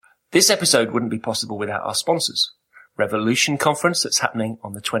This episode wouldn't be possible without our sponsors. Revolution Conference that's happening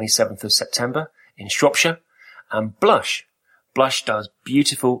on the 27th of September in Shropshire, and Blush. Blush does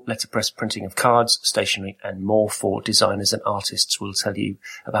beautiful letterpress printing of cards, stationery and more for designers and artists. We'll tell you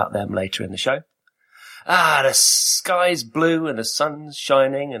about them later in the show. The sky's blue and the sun's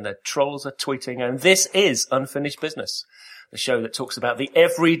shining and the trolls are tweeting, and this is Unfinished Business, the show that talks about the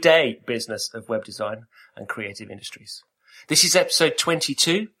everyday business of web design and creative industries. This is episode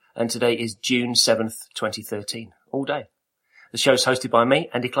 22, and today is June 7th, 2013, all day. The show's hosted by me,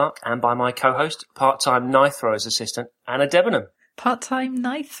 Andy Clark, and by my co-host, part-time knife throwers assistant, Anna Debenham. Part-time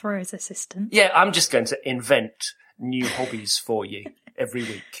knife throwers assistant? Yeah, I'm just going to invent new hobbies for you every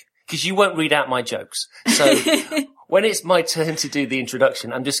week, because you won't read out my jokes. So when it's my turn to do the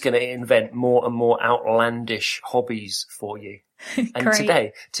introduction, I'm just going to invent more and more outlandish hobbies for you. And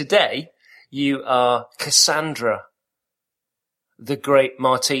today, you are Cassandra, the great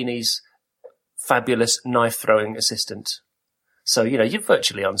Martini's fabulous knife-throwing assistant. So, you're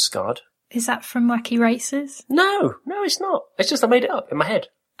virtually unscarred. Is that from Wacky Races? No, it's not. It's just I made it up in my head.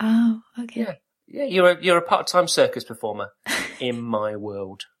 Oh, okay. Yeah, you're a part-time circus performer in my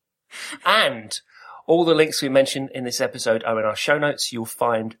world. And all the links we mentioned in this episode are in our show notes. You'll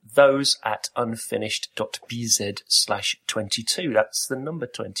find those at unfinished.bz/22. That's the number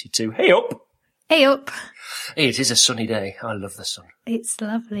 22. Hey up! Hey up! Hey, it is a sunny day. I love the sun. It's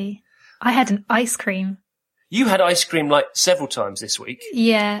lovely. I had an ice cream. You had ice cream like several times this week.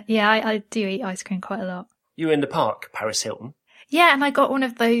 Yeah, I do eat ice cream quite a lot. You were in the park, Paris Hilton. Yeah, and I got one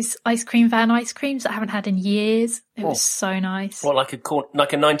of those ice cream van ice creams that I haven't had in years. It was so nice. What, like a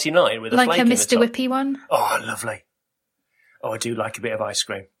 99 with a flake like a in the Mr. top? Whippy one? Oh, lovely. Oh, I do like a bit of ice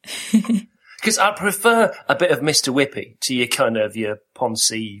cream. Because I prefer a bit of Mr. Whippy to your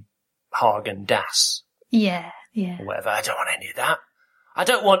Ponzi, Hagen, Das. Yeah. Or whatever. I don't want any of that. I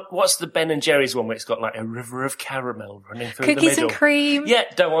don't want, what's the Ben and Jerry's one where it's got like a river of caramel running through the middle? Cookies and cream. Yeah,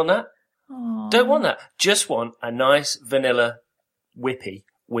 don't want that. Aww. Don't want that. Just want a nice vanilla Whippy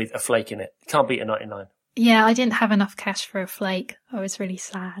with a flake in it. Can't beat a 99. Yeah, I didn't have enough cash for a flake. I was really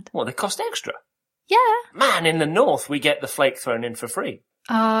sad. Well, they cost extra. Yeah. Man, in the north, we get the flake thrown in for free.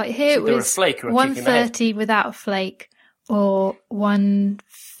 Here it was $1.30 without a flake or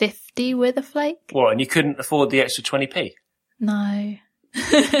 $1.50 with a flake. What, and you couldn't afford the extra 20p? No.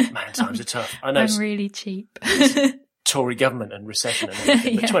 Man, times are tough. I know. I'm really cheap. Tory government and recession and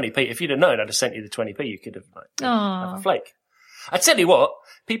everything. Yeah. The 20p, if you'd have known I'd have sent you the 20p, you could have have a flake. I tell you what,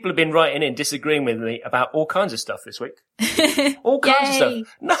 people have been writing in disagreeing with me about all kinds of stuff this week. All kinds of stuff.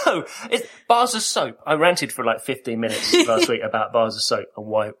 No, it's bars of soap. I ranted for like 15 minutes last week about bars of soap and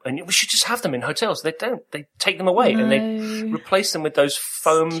why, and we should just have them in hotels. They don't. They take them away and they replace them with those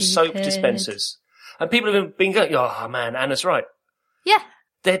foam soap dispensers. And people have been going, oh man, Anna's right. Yeah.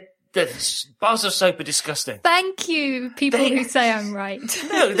 The bars of soap are disgusting. Thank you, people who say I'm right.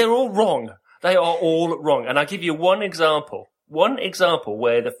 No, they're all wrong. They are all wrong. And I'll give you one example where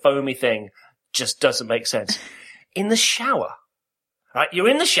the foamy thing just doesn't make sense. In the shower. Right? You're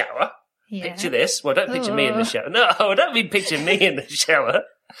in the shower. Yeah. Picture this. Well, don't picture me in the shower. No, I don't mean picture me in the shower.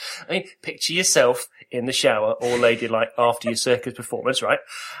 I mean, picture yourself in the shower, all ladylike after your circus performance, right?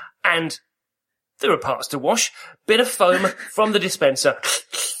 And there are parts to wash. Bit of foam from the dispenser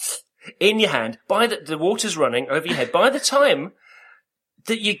in your hand. The water's running over your head. By the time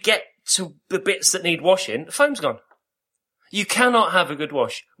that you get to the bits that need washing, the foam's gone. You cannot have a good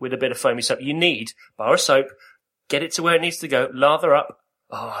wash with a bit of foamy soap. You need bar of soap, get it to where it needs to go, lather up.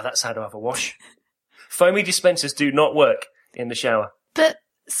 Oh, that's how to have a wash. Foamy dispensers do not work in the shower. But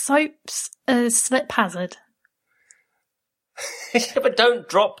soap's a slip hazard. Yeah, but don't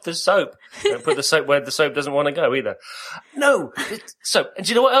drop the soap. Don't put the soap where the soap doesn't want to go either. No. Soap. And do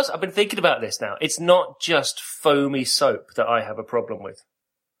you know what else? I've been thinking about this now. It's not just foamy soap that I have a problem with.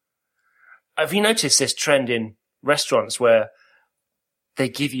 Have you noticed this trend in restaurants where they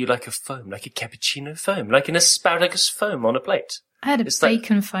give you like a foam, like a cappuccino foam, like an asparagus foam on a plate? I had a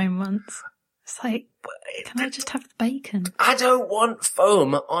bacon foam once. It's like, can I just have the bacon? I don't want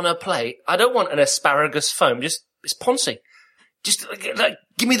foam on a plate. I don't want an asparagus foam. It's poncy. Just like,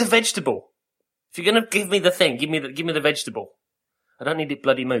 give me the vegetable. If you're going to give me the thing, give me the vegetable. I don't need it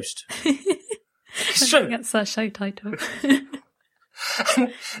bloody moosed. It's true. That's our show title.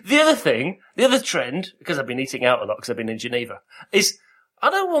 And the other trend, because I've been eating out a lot because I've been in Geneva, is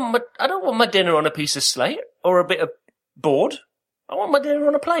I don't want my dinner on a piece of slate or a bit of board. I want my dinner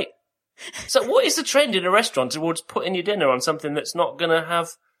on a plate. So what is the trend in a restaurant towards putting your dinner on something that's not going to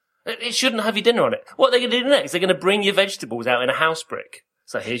have, it shouldn't have your dinner on it? What are they going to do next? They're going to bring your vegetables out in a house brick.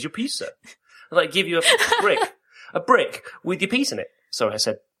 So here's your pizza. Like give you a brick with your piece in it. Sorry, I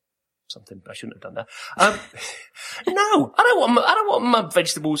said something I shouldn't have done there. No, I don't want my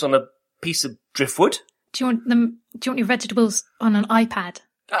vegetables on a piece of driftwood. Do you want your vegetables on an iPad?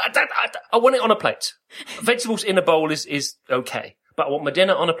 I want it on a plate. Vegetables in a bowl is okay. But I want my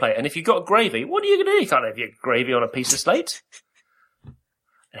dinner on a plate. And if you've got gravy, what are you going to do? You can't have your gravy on a piece of slate.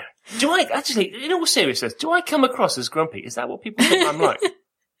 Do I, actually, in all seriousness, do I come across as grumpy? Is that what people think I'm like?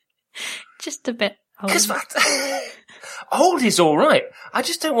 Just a bit old. Because old is all right. I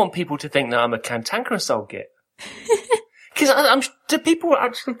just don't want people to think that I'm a cantankerous old git. Because do people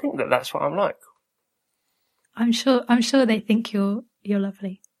actually think that that's what I'm like? I'm sure they think you're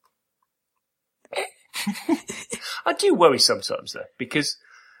lovely. I do worry sometimes though, because,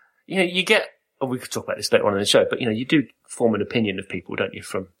 you get, we could talk about this later on in the show, but you do form an opinion of people, don't you,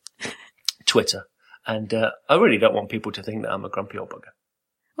 from Twitter. And, I really don't want people to think that I'm a grumpy old bugger.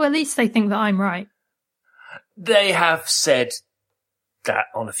 Well, at least they think that I'm right. They have said that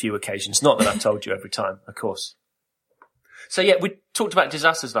on a few occasions. Not that I've told you every time, of course. So yeah, we talked about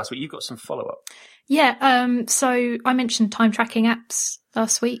disasters last week. You've got some follow-up. Yeah, so I mentioned time tracking apps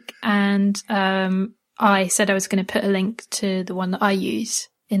last week, and I said I was going to put a link to the one that I use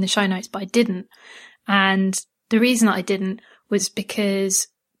in the show notes, but I didn't. And the reason that I didn't was because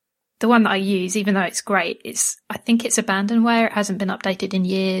the one that I use, even though it's great, I think it's abandonware. It hasn't been updated in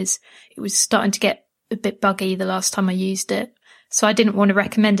years. It was starting to get a bit buggy the last time I used it. So I didn't want to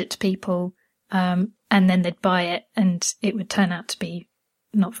recommend it to people, and then they'd buy it and it would turn out to be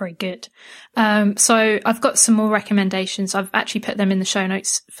not very good. So I've got some more recommendations. I've actually put them in the show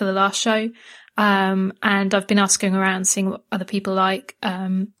notes for the last show. And I've been asking around, seeing what other people like.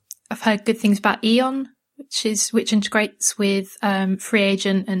 I've heard good things about Eon, which integrates with, Free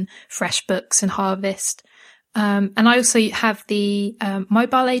Agent and FreshBooks and Harvest. And I also have the,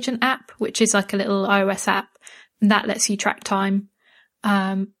 Mobile Agent app, which is like a little iOS app, and that lets you track time.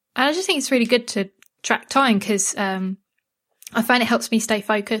 And I just think it's really good to track time because, I find it helps me stay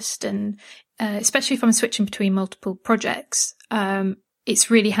focused, and especially if I'm switching between multiple projects,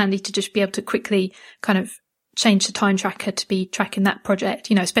 it's really handy to just be able to quickly kind of change the time tracker to be tracking that project,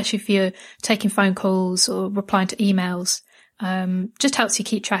 especially if you're taking phone calls or replying to emails. Just helps you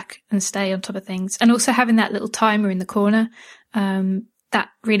keep track and stay on top of things. And also having that little timer in the corner, that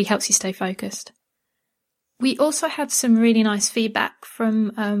really helps you stay focused. We also had some really nice feedback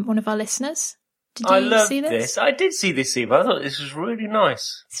from one of our listeners. Did you see this? I did see this email. I thought this was really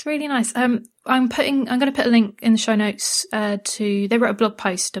nice. It's really nice. I'm going to put a link in the show notes, they wrote a blog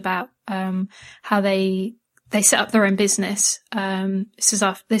post about, how they set up their own business. This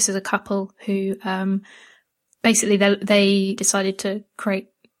is a couple who, basically they decided to create,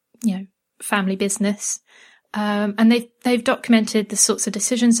 family business. And they've documented the sorts of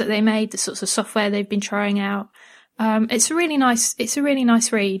decisions that they made, the sorts of software they've been trying out. It's a really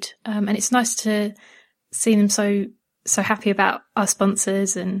nice read. And it's nice to see them so happy about our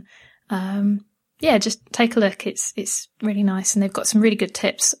sponsors, and, just take a look. It's really nice. And they've got some really good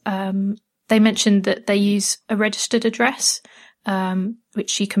tips. They mentioned that they use a registered address,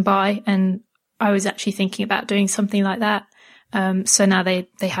 which you can buy. And I was actually thinking about doing something like that. So now they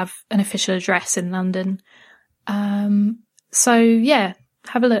have an official address in London. So yeah,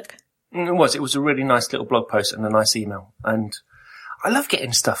 have a look. It was a really nice little blog post and a nice email. And I love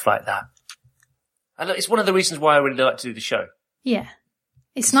getting stuff like that. It's one of the reasons why I really like to do the show. Yeah.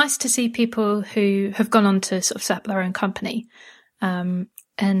 It's nice to see people who have gone on to sort of set up their own company, and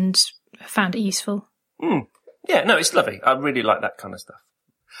found it useful. Yeah, no, it's lovely. I really like that kind of stuff.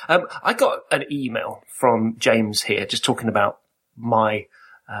 I got an email from James here just talking about my,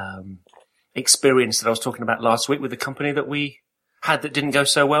 experience that I was talking about last week with the company that we had that didn't go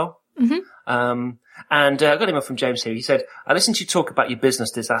so well. Mm-hmm. And I got an email from James here. He said, I listened to you talk about your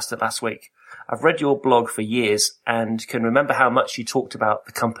business disaster last week. I've read your blog for years and can remember how much you talked about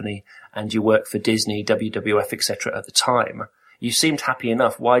the company and your work for Disney, WWF, etc. at the time. You seemed happy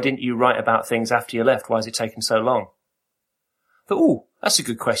enough. Why didn't you write about things after you left? Why has it taken so long? I thought, that's a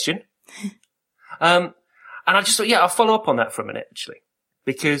good question. And I just thought, I'll follow up on that for a minute, actually,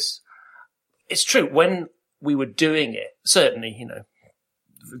 because it's true. When we were doing it, certainly,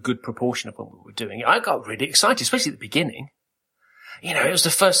 a good proportion of when we were doing it, I got really excited, especially at the beginning. It was the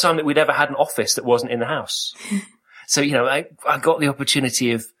first time that we'd ever had an office that wasn't in the house. So, I got the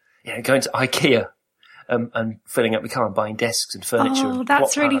opportunity of, going to IKEA, and filling up the car and buying desks and furniture. Oh,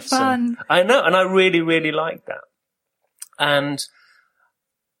 that's really fun. I know. And I really, really liked that. And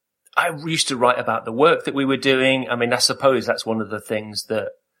I used to write about the work that we were doing. I mean, I suppose that's one of the things that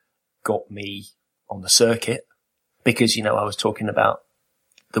got me on the circuit because, I was talking about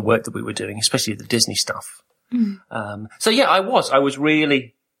the work that we were doing, especially the Disney stuff. I was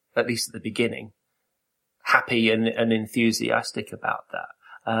really at least at the beginning, happy and enthusiastic about that.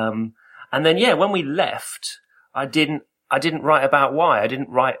 And then, when we left, I didn't write about why. I didn't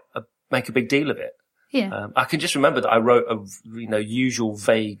make a big deal of it. Yeah. I can just remember that I wrote a, usual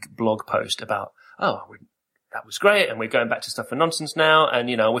vague blog post about, that was great, and we're going back to Stuff and Nonsense now,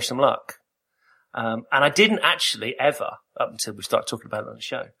 and, I wish them luck. And I didn't actually ever, up until we started talking about it on the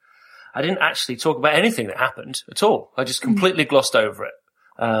show, I didn't actually talk about anything that happened at all. I just completely glossed over it.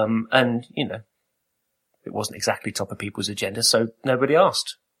 And, it wasn't exactly top of people's agenda, so nobody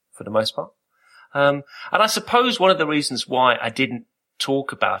asked for the most part. And I suppose one of the reasons why I didn't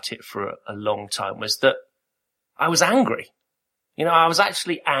talk about it for a long time was that I was angry. I was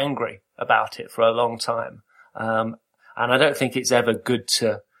actually angry about it for a long time. And I don't think it's ever good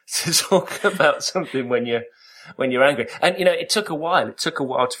to talk about something when you're angry. And, it took a while. It took a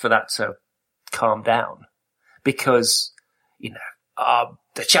while for that to calm down because,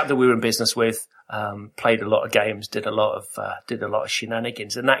 the chap that we were in business with, played a lot of games, did a lot of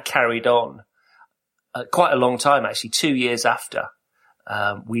shenanigans, and that carried on quite a long time, actually, 2 years after,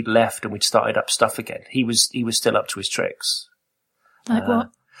 we'd left and we'd started up Stuff again. He was still up to his tricks. Like what?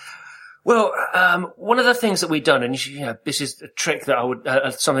 Well, one of the things that we'd done, and this is a trick that I would,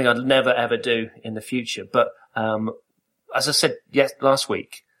 something I'd never ever do in the future. But, as I said, last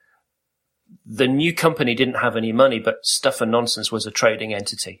week, the new company didn't have any money, but Stuff and Nonsense was a trading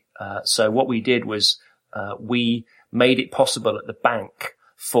entity. So what we did was, we made it possible at the bank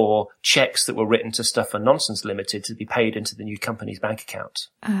for checks that were written to Stuff and Nonsense Limited to be paid into the new company's bank account.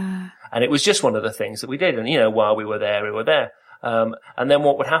 And it was just one of the things that we did. And, while we were there. And then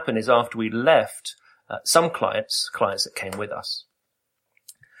what would happen is after we left, some clients that came with us,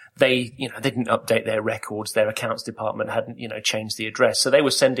 they didn't update their records. Their accounts department hadn't, changed the address. So they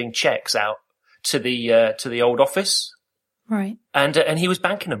were sending checks out to the old office. Right. And he was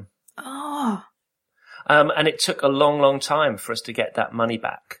banking them. Oh. And it took a long, long time for us to get that money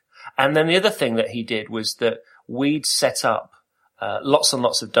back. And then the other thing that he did was that we'd set up, lots and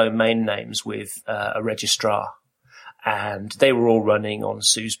lots of domain names with, a registrar. And they were all running on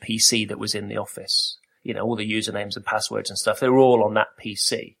Sue's PC that was in the office. All the usernames and passwords and stuff. They were all on that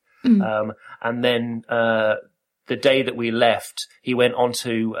PC. And then, the day that we left, he went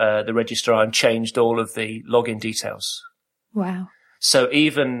onto, the registrar and changed all of the login details. Wow. So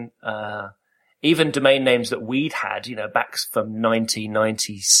even domain names that we'd had, back from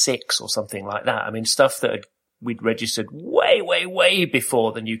 1996 or something like that. I mean, stuff that we'd registered way, way, way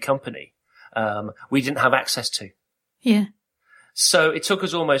before the new company, we didn't have access to. Yeah. So it took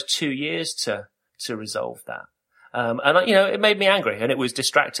us almost 2 years to resolve that. And it made me angry and it was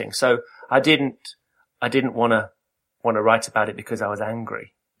distracting. So I didn't want to write about it because I was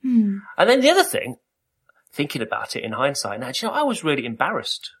angry. And then the other thing, thinking about it in hindsight now, I was really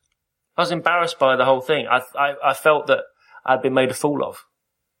embarrassed. I was embarrassed by the whole thing. I felt that I'd been made a fool of.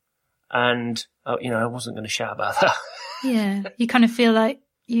 And, I wasn't going to shout about that. Yeah. You kind of feel like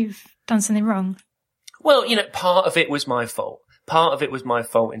you've done something wrong. Well, part of it was my fault. Part of it was my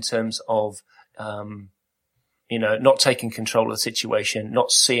fault in terms of, not taking control of the situation,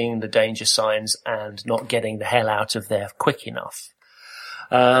 not seeing the danger signs and not getting the hell out of there quick enough.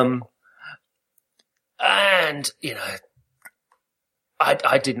 And, I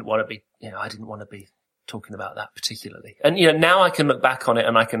didn't want to be talking about that particularly. And, now I can look back on it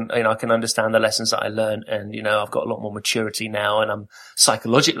and I can understand the lessons that I learned and, I've got a lot more maturity now and I'm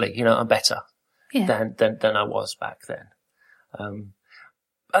psychologically, I'm better. Yeah. than I was back then. And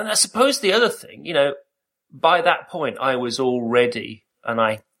I suppose the other thing, by that point I was already, and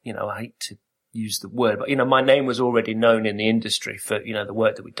I hate to use the word, but, my name was already known in the industry for, the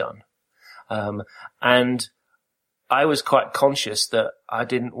work that we'd done. And I was quite conscious that I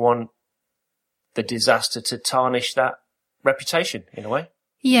didn't want the disaster to tarnish that reputation in a way.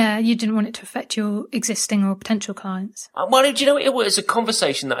 Yeah, you didn't want it to affect your existing or potential clients. Well, it was a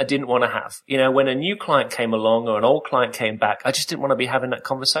conversation that I didn't want to have. When a new client came along or an old client came back, I just didn't want to be having that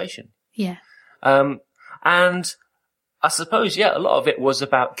conversation. Yeah. And I suppose, a lot of it was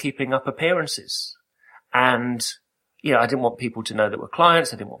about keeping up appearances. And, I didn't want people to know that we're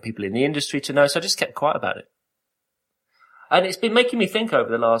clients. I didn't want people in the industry to know. So I just kept quiet about it. And it's been making me think over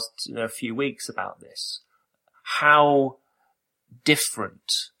the last, few weeks about this, how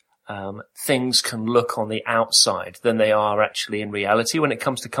different things can look on the outside than they are actually in reality when it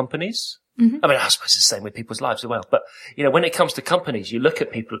comes to companies. Mm-hmm. I mean, I suppose it's the same with people's lives as well. But, when it comes to companies, you look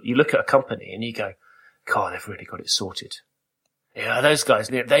at a company and you go, God, they've really got it sorted. Those guys,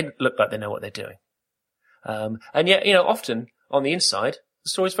 they look like they know what they're doing. And yet, often on the inside, the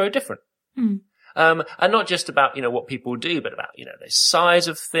story's very different. Mm. And not just about, what people do, but about, the size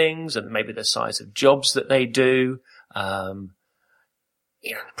of things and maybe the size of jobs that they do, the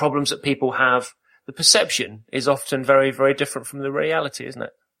problems that people have. The perception is often very, very different from the reality, isn't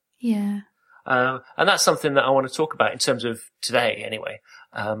it? Yeah. And that's something that I want to talk about in terms of today anyway,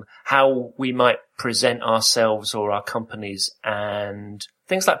 how we might present ourselves or our companies and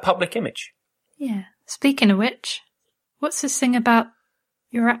things like public image. Yeah. Speaking of which, what's this thing about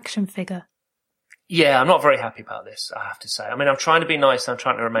your action figure? Yeah, I'm not very happy about this, I have to say. I mean, I'm trying to be nice and I'm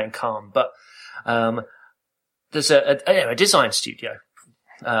trying to remain calm, but there's a design studio,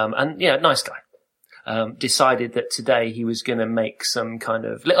 and nice guy, decided that today he was going to make some kind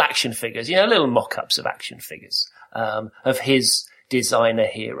of little action figures, little mock-ups of action figures, of his designer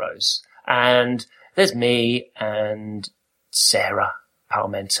heroes. And there's me and Sarah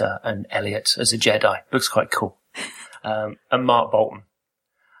Palmenter and Elliot as a Jedi. Looks quite cool. And Mark Bolton.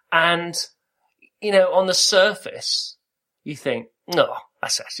 And, on the surface, you think, oh,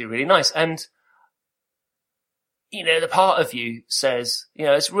 that's actually really nice. And, the part of you says,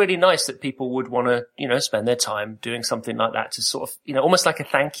 it's really nice that people would want to, spend their time doing something like that to sort of, almost like a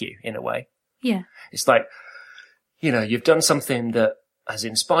thank you in a way. Yeah. It's like, you've done something that has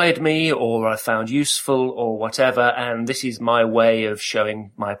inspired me or I found useful or whatever, and this is my way of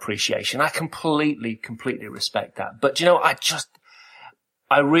showing my appreciation. I completely respect that. But,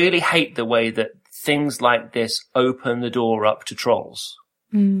 I really hate the way that things like this open the door up to trolls.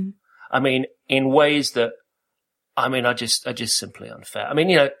 Mm. I mean, in ways that, are just simply unfair. I mean,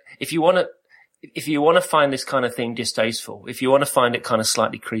 if you want to find this kind of thing distasteful, if you want to find it kind of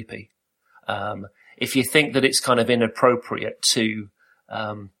slightly creepy, if you think that it's kind of inappropriate to,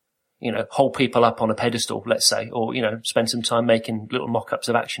 hold people up on a pedestal, let's say, or, spend some time making little mock-ups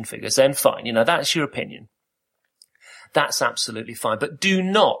of action figures, then fine. That's your opinion. That's absolutely fine. But do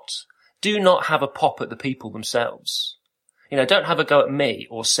not have a pop at the people themselves. Don't have a go at me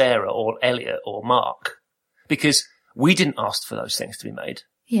or Sarah or Elliot or Mark, because we didn't ask for those things to be made.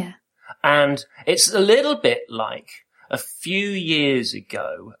 Yeah. And it's a little bit like a few years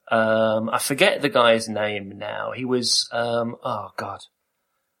ago, I forget the guy's name now. He was, he was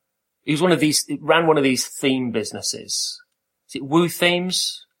ran one of these theme businesses. Is it Woo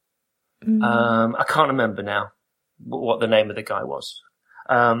Themes? Mm. I can't remember now what the name of the guy was.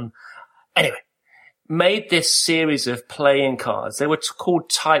 Anyway, made this series of playing cards. They were called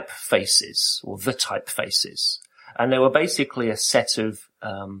typefaces, or the typefaces. And they were basically a set of,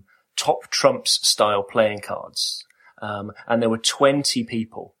 top trumps style playing cards. And there were 20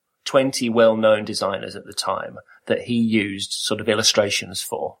 people, 20 well-known designers at the time that he used sort of illustrations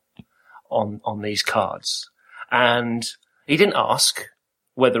for on these cards. And he didn't ask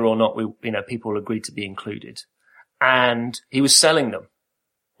whether or not people agreed to be included. And he was selling them,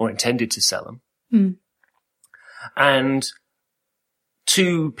 or intended to sell them. Mm. And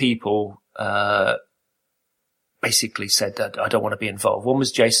two people, basically said that I don't want to be involved. One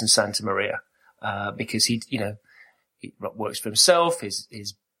was Jason Santamaria, because he works for himself. His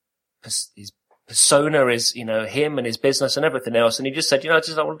persona is, him and his business and everything else. And he just said, I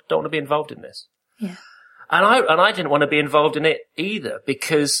just don't want to be involved in this. Yeah. And I didn't want to be involved in it either,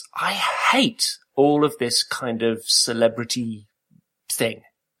 because I hate all of this kind of celebrity thing.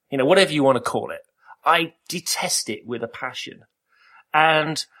 Whatever you want to call it. I detest it with a passion.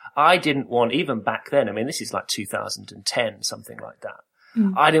 And I didn't want, even back then, this is like 2010, something like that.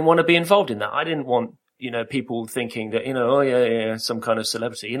 Mm. I didn't want to be involved in that. I didn't want, people thinking that, oh yeah, some kind of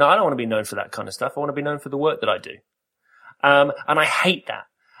celebrity. I don't want to be known for that kind of stuff. I want to be known for the work that I do. And I hate that.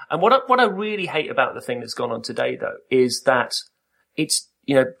 And what I really hate about the thing that's gone on today, though, is that it's,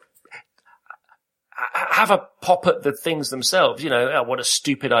 have a pop at the things themselves. What a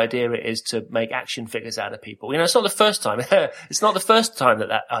stupid idea it is to make action figures out of people. It's not the first time. It's not the first time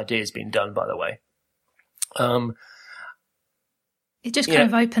that idea has been done, by the way. It just kind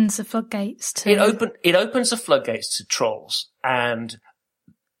of opens the floodgates to... It opens the floodgates to trolls and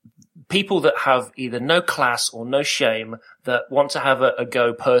people that have either no class or no shame that want to have a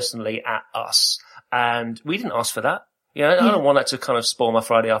go personally at us. And we didn't ask for that. I don't want that to kind of spoil my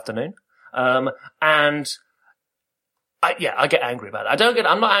Friday afternoon. And I get angry about it.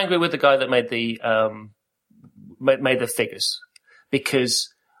 I'm not angry with the guy that made the figures, because,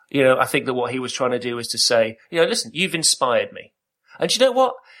 I think that what he was trying to do was to say, listen, you've inspired me. And you know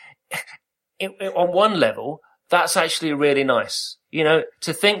what? On one level, that's actually really nice.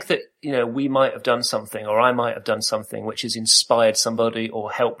 To think that, we might have done something, or I might have done something which has inspired somebody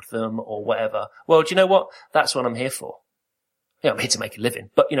or helped them or whatever. Well, do you know what? That's what I'm here for. I'm here to make a living,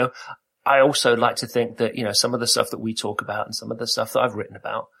 but, I also like to think that, some of the stuff that we talk about and some of the stuff that I've written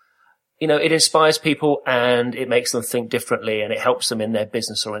about, it inspires people and it makes them think differently and it helps them in their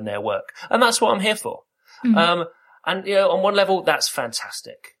business or in their work. And that's what I'm here for. And, on one level, that's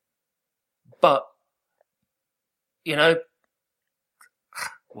fantastic. But, well.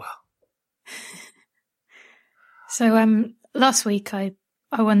 So, last week I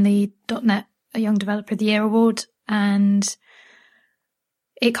won the .NET Young Developer of the Year award, and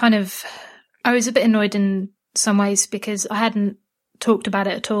it I was a bit annoyed in some ways because I hadn't talked about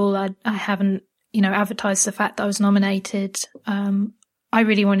it at all. I haven't, advertised the fact that I was nominated. I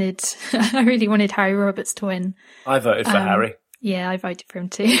really wanted Harry Roberts to win. I voted for Harry. Yeah, I voted for him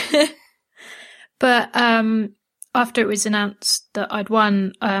too. But, after it was announced that I'd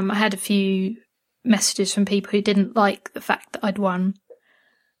won, I had a few messages from people who didn't like the fact that I'd won.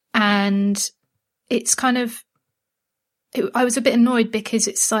 And it's I was a bit annoyed because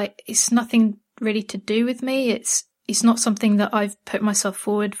it's nothing really to do with me. It's not something that I've put myself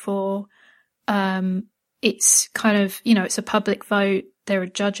forward for. It's it's a public vote. There are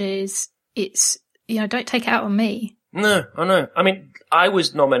judges. It's, don't take it out on me. No, I know. I mean, I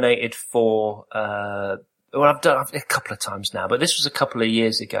was nominated for, I've done it a couple of times now, but this was a couple of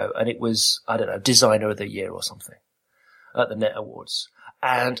years ago, and it was, I don't know, Designer of the Year or something at the Net Awards.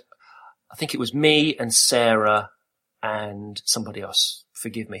 And I think it was me and Sarah and somebody else.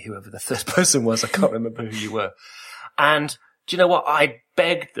 Forgive me, whoever the third person was. I can't remember who you were. And do you know what? I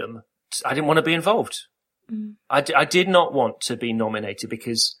begged them. I didn't want to be involved. I did not want to be nominated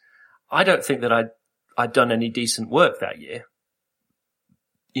because I don't think that I'd done any decent work that year.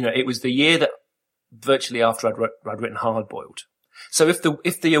 It was the year that virtually after I'd written Hard Boiled. So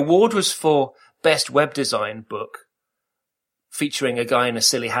if the award was for best web design book featuring a guy in a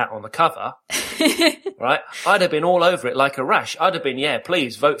silly hat on the cover, right? I'd have been all over it like a rash. I'd have been, yeah,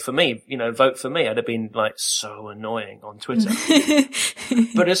 please vote for me, vote for me. I'd have been like so annoying on Twitter.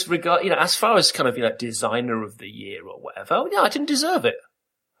 But as far as Designer of the Year or whatever, I didn't deserve it.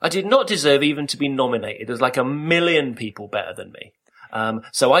 I did not deserve even to be nominated. There's like a million people better than me.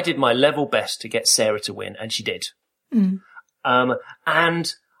 So I did my level best to get Sarah to win, and she did.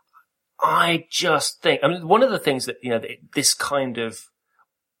 And I just think, one of the things that, this kind of,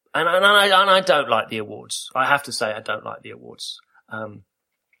 and I don't like the awards. I have to say I don't like the awards. I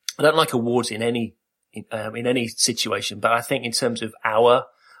don't like awards in any situation, but I think in terms of our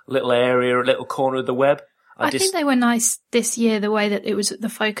little area, a little corner of the web, I think they were nice this year, the way that the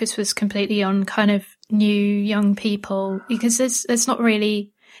focus was completely on kind of new young people, because there's not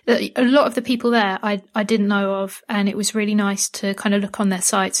really a lot of the people there I didn't know of, and it was really nice to kind of look on their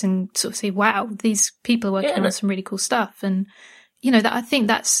sites and sort of see, wow, these people are working on some really cool stuff. And, I think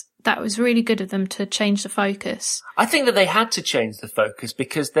that was really good of them to change the focus. I think that they had to change the focus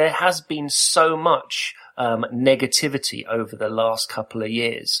because there has been so much negativity over the last couple of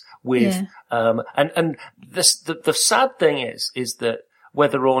years with, and the sad thing is that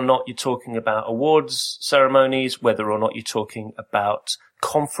whether or not you're talking about awards ceremonies, whether or not you're talking about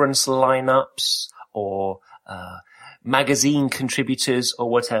conference lineups or, magazine contributors or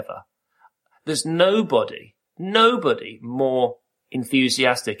whatever, there's nobody more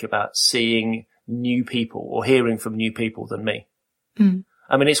enthusiastic about seeing new people or hearing from new people than me.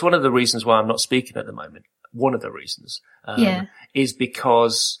 It's one of the reasons why I'm not speaking at the moment. One of the reasons, is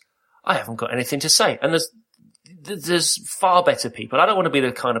because I haven't got anything to say. And there's far better people. I don't want to be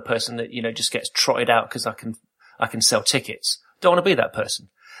the kind of person that, just gets trotted out because I can sell tickets. Don't want to be that person.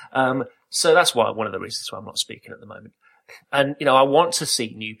 So that's one of the reasons why I'm not speaking at the moment. And, I want to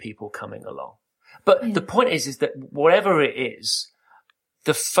see new people coming along. But the point is that whatever it is,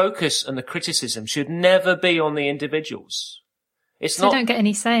 the focus and the criticism should never be on the individuals. They don't get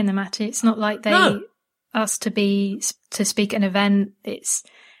any say in the matter. It's not like they asked to speak at an event.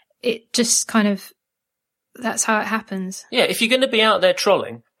 It just kind of, that's how it happens. Yeah. If you're going to be out there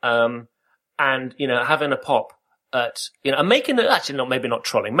trolling, and, having a pop at, and making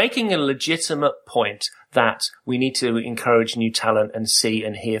a legitimate point that we need to encourage new talent and see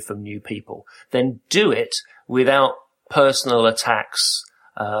and hear from new people, then do it without personal attacks,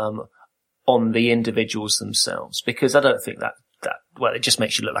 on the individuals themselves, because I don't think that, it just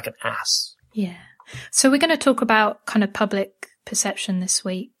makes you look like an ass. Yeah. So we're going to talk about kind of public perception this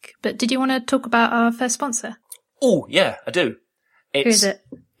week, but did you want to talk about our first sponsor? Oh, yeah, I do. Who is it?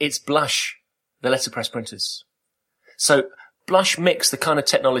 It's Blush, the letterpress printers. So Blush mix the kind of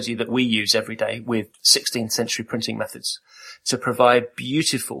technology that we use every day with 16th century printing methods to provide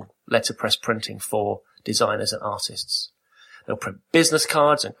beautiful letterpress printing for designers and artists. They'll print business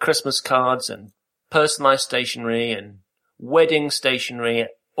cards and Christmas cards and personalized stationery and wedding stationery,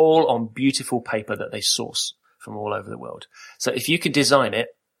 all on beautiful paper that they source from all over the world. So if you can design it,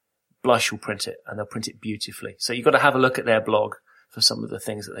 Blush will print it, and they'll print it beautifully. So you've got to have a look at their blog for some of the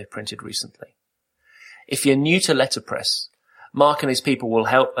things that they've printed recently. If you're new to letterpress, Mark and his people will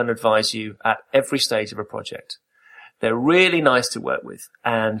help and advise you at every stage of a project. They're really nice to work with,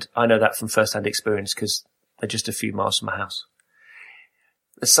 and I know that from first-hand experience because they're just a few miles from my house.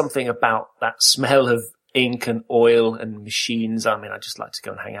 There's something about that smell of ink and oil and machines. I mean, I just like to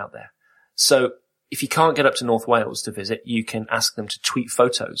go and hang out there. So if you can't get up to North Wales to visit, you can ask them to tweet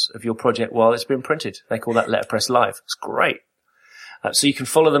photos of your project while it's been printed. They call that Letterpress Live. It's great. So you can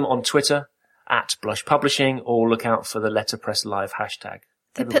follow them on Twitter at Blush Publishing, or look out for the Letterpress Live hashtag.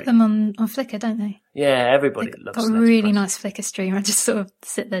 They put them on Flickr, don't they? Yeah, everybody loves got a really nice Flickr stream. I just sort of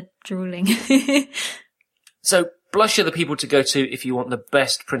sit there drooling. So Blush are the people to go to if you want the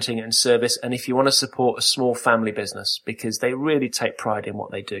best printing and service, and if you want to support a small family business, because they really take pride in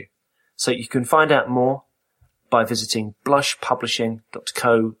what they do. So you can find out more by visiting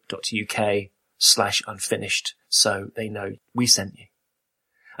blushpublishing.co.uk/unfinished, so they know we sent you.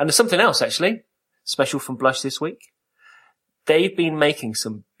 And there's something else, actually, special from Blush this week. They've been making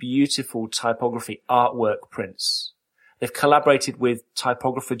some beautiful typography artwork prints. They've collaborated with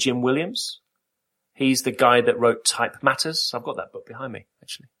typographer Jim Williams. He's the guy that wrote Type Matters. I've got that book behind me,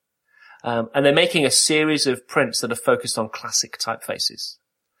 actually. And they're making a series of prints that are focused on classic typefaces.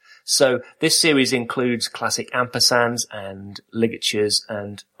 So this series includes classic ampersands and ligatures,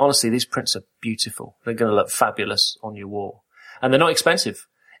 and honestly, these prints are beautiful. They're going to look fabulous on your wall. And they're not expensive.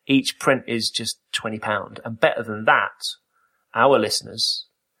 Each print is just £20. And better than that, our listeners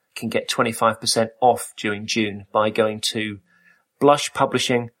can get 25% off during June by going to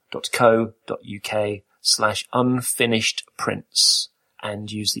blushpublishing.co.uk/unfinished prints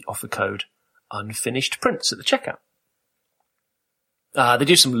and use the offer code unfinished prints at the checkout. They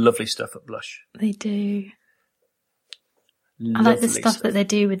do some lovely stuff at Blush. They do. Lovely I like the stuff that they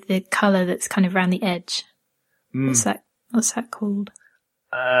do with the colour that's kind of around the edge. What's that called?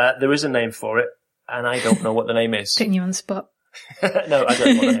 There is a name for it, and I don't know what the name is. Putting you on the spot. No, I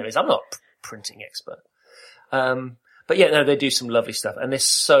don't know what the name is. I'm not a printing expert. But yeah, no, they do some lovely stuff, and they're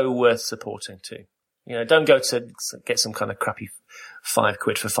so worth supporting too. You know, don't go to get some kind of crappy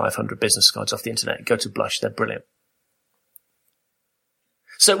 £5 for 500 business cards off the internet. Go to Blush. They're brilliant.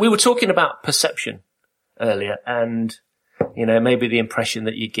 So we were talking about perception earlier, and, you know, maybe the impression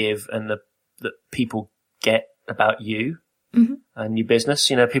that you give and that people get about you and your business.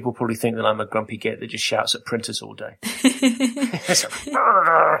 You know, people probably think that I'm a grumpy git that just shouts at printers all day.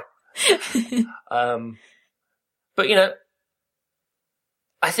 But, you know,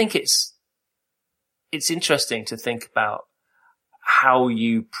 I think it's interesting to think about how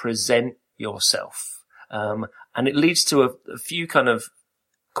you present yourself. And it leads to a few kind of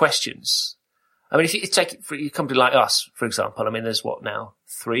questions. I mean, if you take it for a company like us, for example, I mean, there's what now?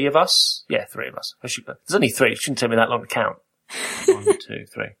 3 of us? Yeah, 3 of us. There's only 3. It shouldn't take me that long to count. 1, 2,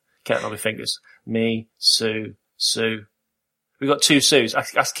 3. Counting on my fingers. Me, Sue. We've got 2 Sues. I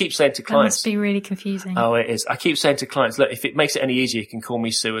keep saying to clients. That must be really confusing. Oh, it is. I keep saying to clients, look, if it makes it any easier, you can call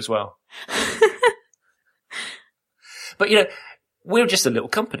me Sue as well. But, you know, we're just a little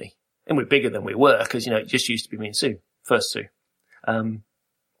company. And we're bigger than we were because, you know, it just used to be me and Sue. First Sue.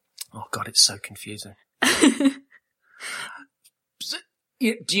 Oh, God, it's so confusing.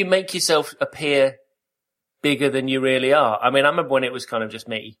 Do you make yourself appear bigger than you really are? I mean, I remember when it was kind of just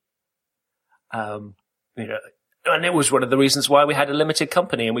me. You know, and it was one of the reasons why we had a limited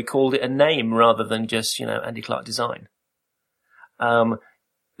company and we called it a name rather than just, you know, Andy Clark Design.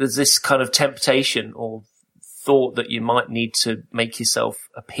 There's this kind of temptation or thought that you might need to make yourself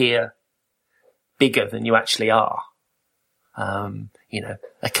appear bigger than you actually are. You know,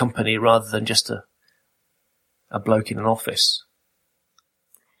 a company rather than just a bloke in an office.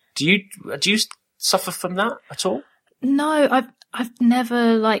 Do you suffer from that at all? No, I've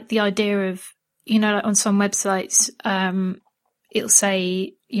never liked the idea of, you know, like on some websites, it'll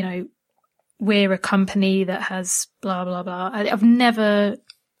say, you know, we're a company that has blah, blah, blah. I've never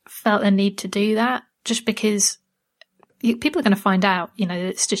felt a need to do that just because people are going to find out, you know, that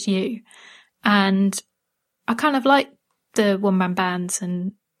it's just you. And I kind of like the one-man bands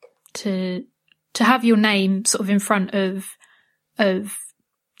and to have your name sort of in front of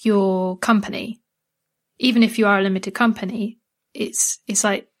your company. Even if you are a limited company, it's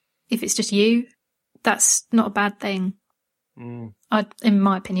like, if it's just you, that's not a bad thing. In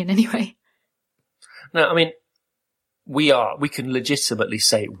my opinion anyway. No, I mean, we can legitimately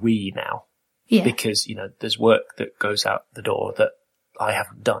say we now. Yeah. Because, you know, there's work that goes out the door that I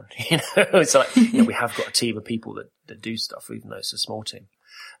haven't done. You know, it's like, you know, we have got a team of people that do stuff, even though it's a small team.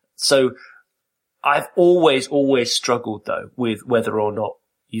 So I've always struggled though with whether or not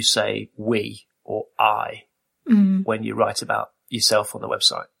you say we or I when you write about yourself on the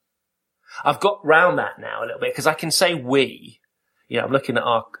website. I've got round that now a little bit because I can say we. I'm looking at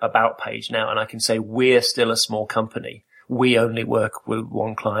our about page now and I can say we're still a small company. We only work with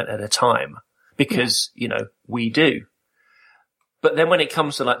one client at a time because, we do. But then when it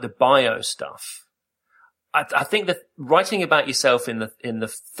comes to like the bio stuff, I think that writing about yourself in the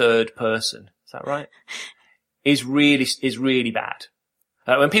third person, is that right? Is really bad.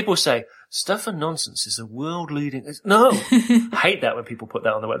 When people say stuff and nonsense is a world leading, no, I hate that when people put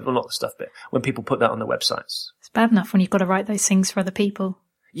that on the web. Well, not the stuff bit. When people put that on the websites, it's bad enough when you've got to write those things for other people.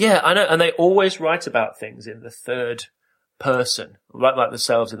 Yeah, I know, and they always write about things in the third person, write like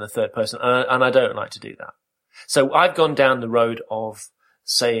themselves in the third person, and I don't like to do that. So I've gone down the road of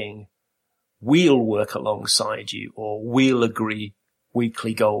saying we'll work alongside you or we'll agree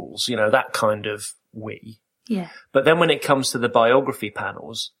weekly goals, that kind of we. Yeah. But then when it comes to the biography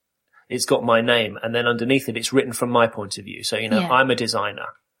panels, it's got my name and then underneath it, it's written from my point of view. So, I'm a designer.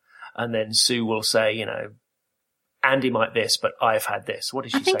 And then Sue will say, Andy might this, but I've had this. What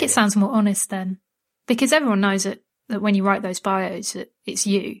did she say? I think it sounds more honest then because everyone knows that when you write those bios, it's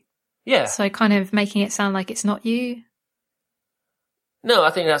you. Yeah. So kind of making it sound like it's not you. No,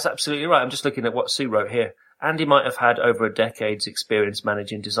 I think that's absolutely right. I'm just looking at what Sue wrote here. Andy might have had over a decade's experience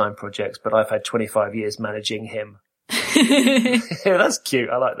managing design projects, but I've had 25 years managing him. Yeah, that's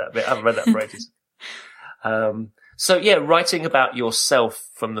cute. I like that bit. I haven't read that for ages. So yeah, writing about yourself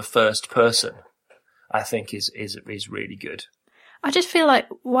from the first person, I think is really good. I just feel like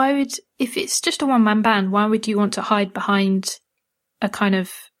if it's just a one-man band, why would you want to hide behind a kind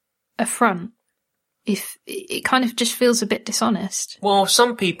of a front? If it kind of just feels a bit dishonest. Well,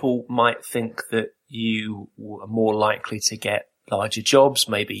 some people might think that you are more likely to get larger jobs.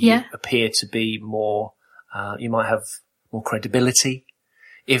 Maybe you appear to be more, you might have more credibility.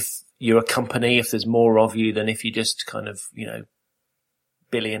 If you're a company, if there's more of you than if you just kind of,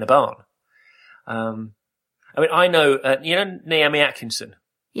 Billy in a barn. I know, Naomi Atkinson.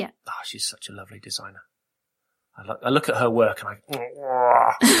 Yeah. Oh, she's such a lovely designer. I look at her work and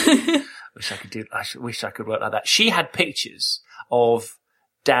I wish I could work like that. She had pictures of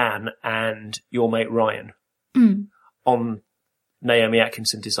Dan and your mate Ryan on Naomi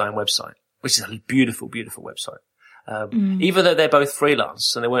Atkinson design website, which is a beautiful, beautiful website. Even though they're both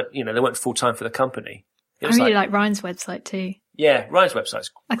freelance and they weren't full time for the company. I really like Ryan's website too. Yeah, Ryan's website's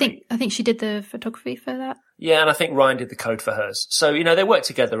great. I think she did the photography for that. Yeah, and I think Ryan did the code for hers. So, they work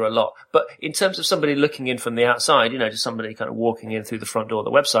together a lot. But in terms of somebody looking in from the outside, just somebody kind of walking in through the front door of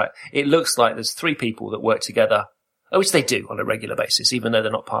the website, it looks like there's three people that work together, which they do on a regular basis, even though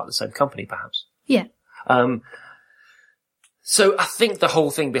they're not part of the same company, perhaps. Yeah. So I think the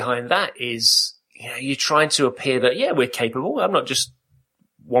whole thing behind that is, you're trying to appear that, yeah, we're capable. I'm not just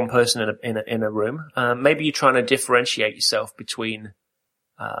one person in a room. Maybe you're trying to differentiate yourself between,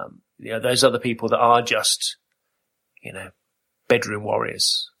 those other people that are just, bedroom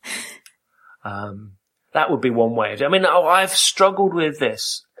warriors. That would be one way of it. I've struggled with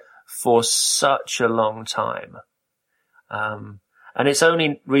this for such a long time. And it's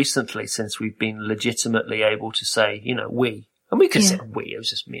only recently since we've been legitimately able to say, we. And we could have said we. It was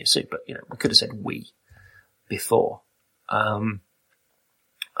just me and Sue, but, we could have said we before.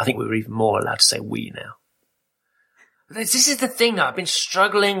 I think we were even more allowed to say we now. This is the thing. I've been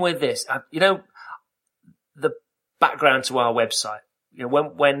struggling with this. The background to our website.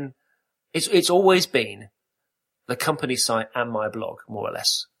 When it's always been the company site and my blog, more or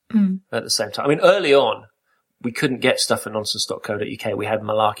less, at the same time. Early on, we couldn't get stuff at nonsense.co.uk. We had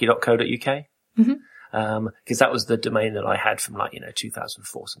malarkey.co.uk. Because that was the domain that I had from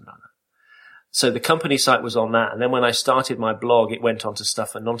 2004, something like that. So the company site was on that. And then when I started my blog, it went on to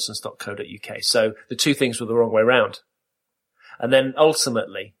stuffandnonsense.co.uk. So the two things were the wrong way round. And then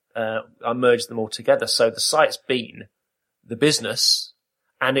ultimately, I merged them all together. So the site's been the business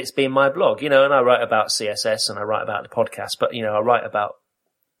and it's been my blog, and I write about CSS and I write about the podcast, but, I write about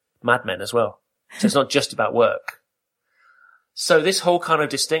Mad Men as well. So it's not just about work. So this whole kind of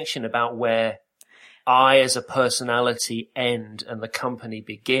distinction about where I as a personality end and the company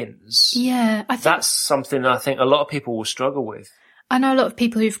begins. Yeah, I think that's something I think a lot of people will struggle with. I know a lot of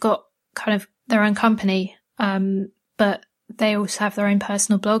people who've got kind of their own company, but they also have their own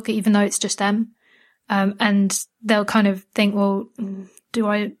personal blog, even though it's just them. And they'll kind of think, well, do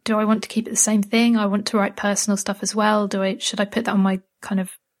I want to keep it the same thing? I want to write personal stuff as well. Should I put that on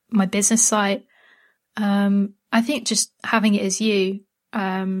my business site? I think just having it as you,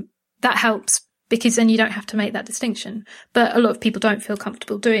 that helps, because then you don't have to make that distinction. But a lot of people don't feel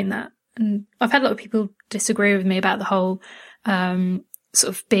comfortable doing that. And I've had a lot of people disagree with me about the whole,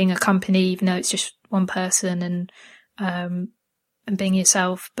 sort of being a company, even though it's just one person, and being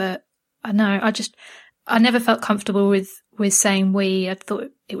yourself. But I know, I never felt comfortable with saying we. I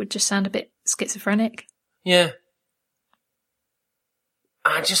thought it would just sound a bit schizophrenic. Yeah.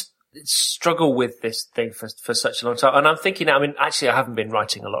 I just struggle with this thing for such a long time. And I'm thinking, I mean, actually, I haven't been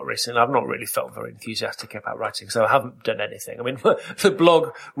writing a lot recently. I've not really felt very enthusiastic about writing, so I haven't done anything. I mean, the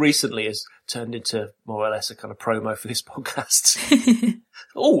blog recently has turned into more or less a kind of promo for this podcast.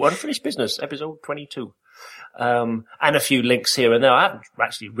 Oh, Unfinished Business, episode 22. And a few links here and there. I haven't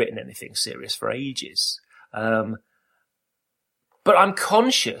actually written anything serious for ages. But I'm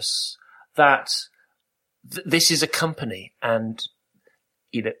conscious that this is a company, and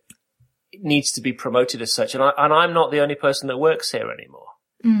it needs to be promoted as such. And I'm not the only person that works here anymore.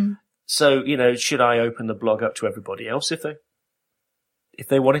 Mm. So, should I open the blog up to everybody else if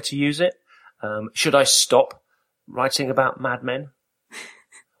they wanted to use it? Should I stop writing about Mad Men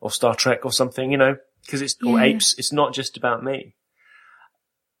or Star Trek or something, because or apes? It's not just about me.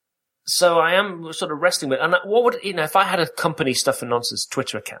 So I am sort of wrestling with, and what would, if I had a company stuff and nonsense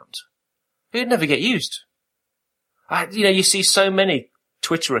Twitter account, it would never get used. You see so many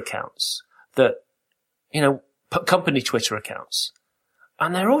Twitter accounts that, company Twitter accounts,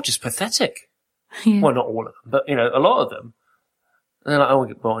 and they're all just pathetic. Yeah. Well, not all of them, but, a lot of them. And they're like,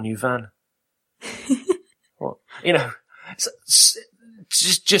 we bought a new van. Well,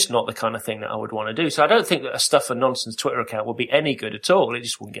 it's just not the kind of thing that I would want to do. So I don't think that a stuff and nonsense Twitter account would be any good at all. It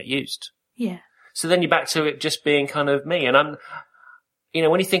just wouldn't get used. Yeah. So then you're back to it just being kind of me. And I'm,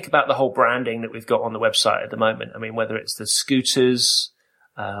 when you think about the whole branding that we've got on the website at the moment, I mean, whether it's the scooters,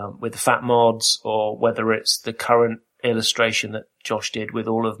 with the fat mods, or whether it's the current illustration that Josh did with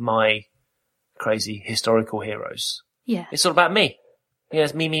all of my crazy historical heroes. Yeah. It's all about me.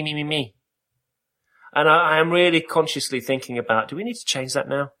 It's me. And I am really consciously thinking about, do we need to change that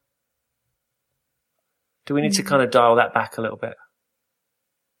now? Do we need to kind of dial that back a little bit?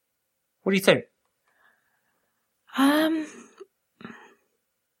 What do you think? I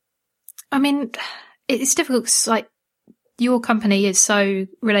mean, it's difficult 'cause, like, your company is so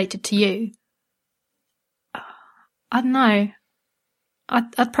related to you. I don't know.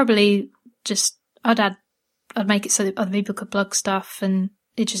 I'd probably just, I'd make it so that other people could blog stuff, and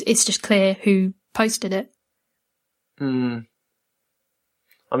it's just clear who posted it. I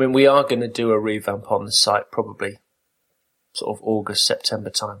mean, we are going to do a revamp on the site probably sort of August, September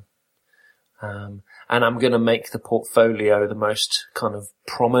time. And I'm going to make the portfolio the most kind of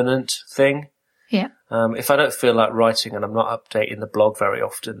prominent thing. Yeah. If I don't feel like writing and I'm not updating the blog very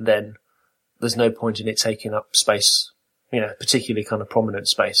often, then there's no point in it taking up space, particularly kind of prominent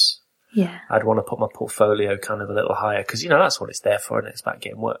space. Yeah. I'd want to put my portfolio kind of a little higher because, that's what it's there for, and it's about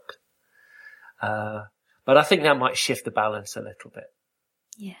getting work. But I think that might shift the balance a little bit.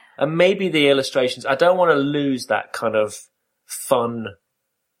 Yeah. And maybe the illustrations, I don't want to lose that kind of fun,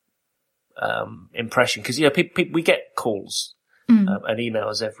 impression. Cause, we get calls, and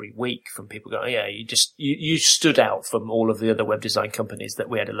emails every week from people going, yeah, you stood out from all of the other web design companies that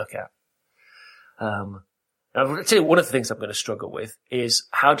we had to look at. I'll tell you, one of the things I'm going to struggle with is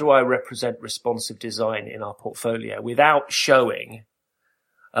how do I represent responsive design in our portfolio without showing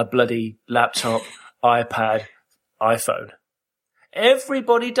a bloody laptop, iPad, iPhone?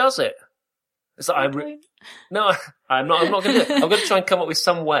 Everybody does it. It's like, no, I'm not going to do it. I'm going to try and come up with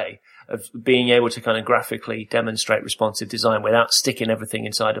some way of being able to kind of graphically demonstrate responsive design without sticking everything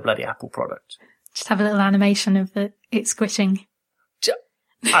inside a bloody Apple product. Just have a little animation of it squishing.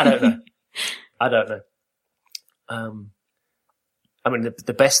 I don't know. I mean,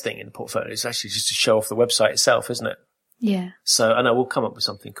 the best thing in the portfolio is actually just to show off the website itself, isn't it? Yeah. So I know we'll come up with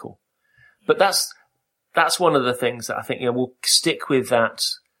something cool. But that's one of the things that I think, we'll stick with that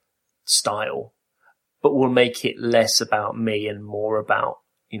style, but we'll make it less about me and more about,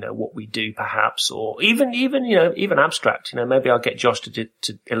 what we do perhaps, or even abstract, maybe I'll get Josh to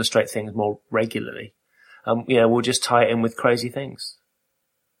illustrate things more regularly. We'll just tie it in with crazy things.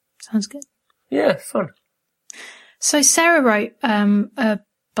 Sounds good. Yeah, fun. So Sarah wrote a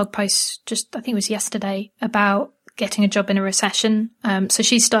blog post I think it was yesterday, about getting a job in a recession. So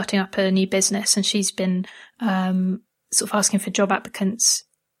she's starting up a new business, and she's been sort of asking for job applicants.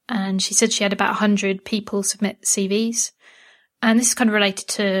 And she said she had about 100 people submit CVs. And this is kind of related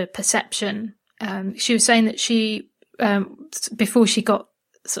to perception. She was saying that she, before she got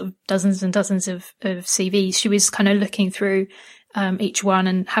sort of dozens and dozens of CVs, she was kind of looking through each one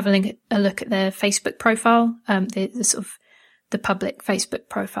and having a look at their Facebook profile, the sort of the public Facebook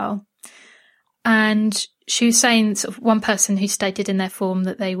profile. And she was saying sort of one person who stated in their form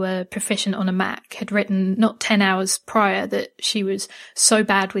that they were proficient on a Mac had written not 10 hours prior that she was so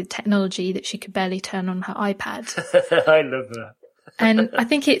bad with technology that she could barely turn on her iPad. I love that. And I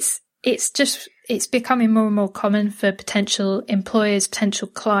think it's becoming more and more common for potential employers, potential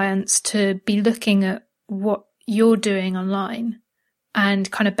clients to be looking at what you're doing online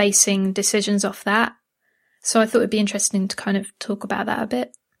and kind of basing decisions off that. So I thought it'd be interesting to kind of talk about that a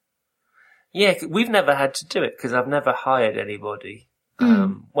bit. Yeah, we've never had to do it because I've never hired anybody.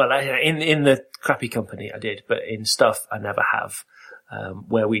 Well, in the crappy company I did, but in stuff I never have,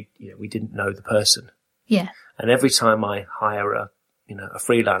 where we didn't know the person. Yeah. And every time I hire a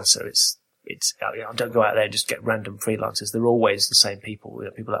freelancer, it's I don't go out there and just get random freelancers. They're always the same people,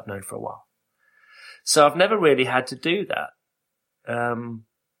 people I've known for a while. So I've never really had to do that.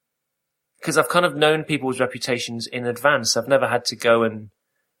 Because I've kind of known people's reputations in advance. I've never had to go and,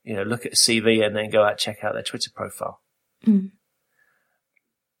 look at a CV and then go out, check out their Twitter profile. Mm.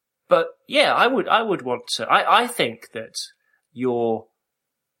 But yeah, I would want to, I think that your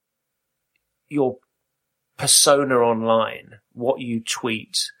persona online, what you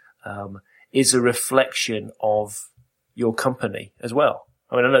tweet, is a reflection of your company as well.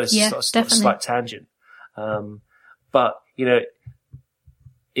 I mean, I know this is a slight tangent. But,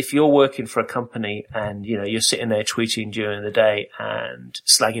 if you're working for a company and, you're sitting there tweeting during the day and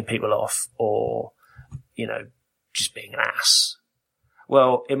slagging people off or, just being an ass,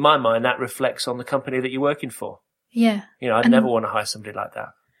 well, in my mind, that reflects on the company that you're working for. Yeah. I'd never want to hire somebody like that.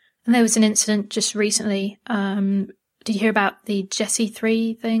 And there was an incident just recently. Did you hear about the Jessie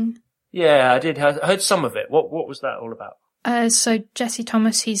 3 thing? Yeah, I did. I heard some of it. What was that all about? So Jesse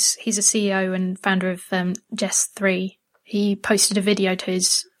Thomas, he's a CEO and founder of Jess 3. He posted a video to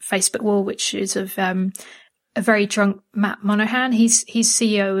his Facebook wall, which is of a very drunk Matt Monahan. He's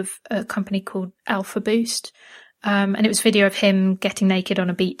CEO of a company called Alpha Boost. And it was a video of him getting naked on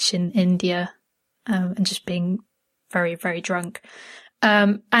a beach in India, and just being very, very drunk.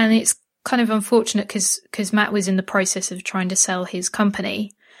 And it's kind of unfortunate because Matt was in the process of trying to sell his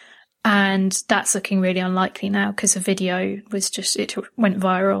company. And that's looking really unlikely now because the video was it went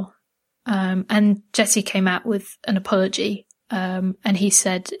viral. And Jesse came out with an apology. And he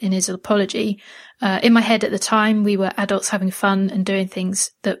said in his apology, in my head at the time, we were adults having fun and doing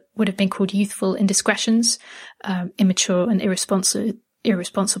things that would have been called youthful indiscretions. Immature and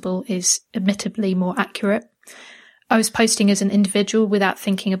irresponsible is admittedly more accurate. I was posting as an individual without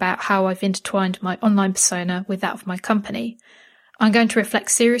thinking about how I've intertwined my online persona with that of my company. I'm going to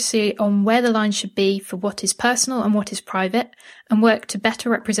reflect seriously on where the line should be for what is personal and what is private, and work to better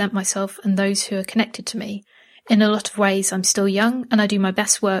represent myself and those who are connected to me. In a lot of ways, I'm still young, and I do my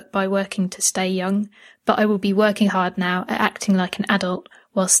best work by working to stay young, but I will be working hard now at acting like an adult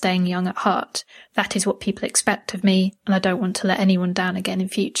while staying young at heart. That is what people expect of me, and I don't want to let anyone down again in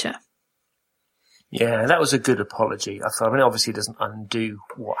future. Yeah, that was a good apology. I thought, obviously it doesn't undo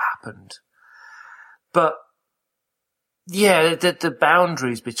what happened. But yeah, the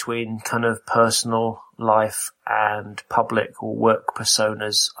boundaries between kind of personal life and public or work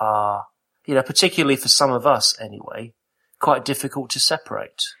personas are, particularly for some of us anyway, quite difficult to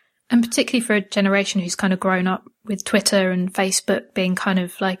separate. And particularly for a generation who's kind of grown up with Twitter and Facebook being kind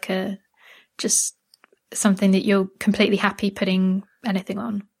of like just something that you're completely happy putting anything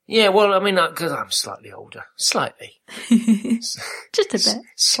on. Yeah, well, because I'm slightly older. Slightly. Just a bit.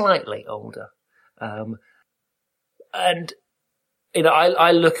 Slightly older. And,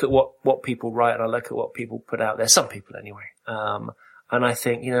 I look at what people write and I look at what people put out there. Some people anyway. And I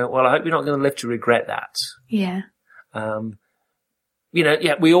think, well, I hope you're not going to live to regret that. Yeah.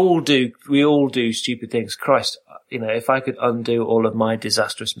 Yeah, we all do stupid things. Christ, if I could undo all of my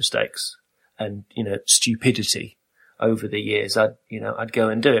disastrous mistakes and, stupidity over the years, I'd go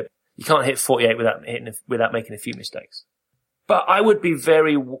and do it. You can't hit 48 without making a few mistakes. But I would be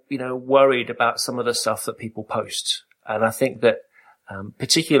very, worried about some of the stuff that people post. And I think that,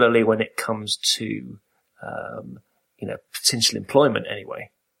 particularly when it comes to, potential employment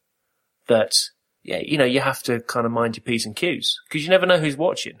anyway, that, you have to kind of mind your P's and Q's because you never know who's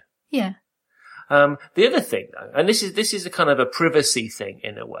watching. Yeah. The other thing though, and this is a kind of a privacy thing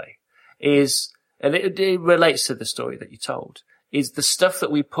in a way, is, and it relates to the story that you told, is the stuff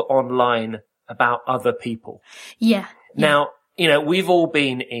that we put online about other people. Yeah. Now, we've all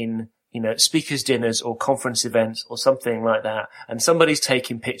been in, speakers' dinners or conference events or something like that, and somebody's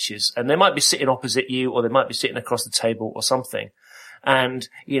taking pictures, and they might be sitting opposite you, or they might be sitting across the table or something. And,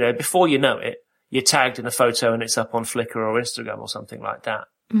 before you know it, you're tagged in a photo and it's up on Flickr or Instagram or something like that.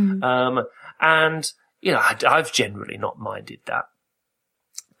 Mm. And, I've generally not minded that.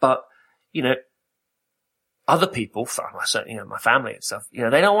 But, other people, my family and stuff,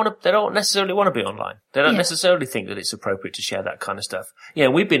 they don't necessarily want to be online. They don't necessarily think that it's appropriate to share that kind of stuff.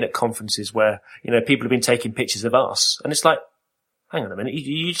 We've been at conferences where, people have been taking pictures of us, and it's like, hang on a minute,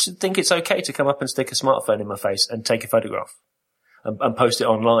 you should think it's okay to come up and stick a smartphone in my face and take a photograph and post it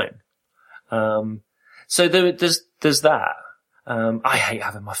online. So there's that. I hate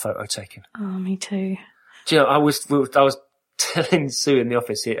having my photo taken. Oh, me too. Do you know, I was telling Sue in the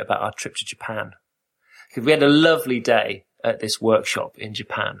office here about our trip to Japan. Because we had a lovely day at this workshop in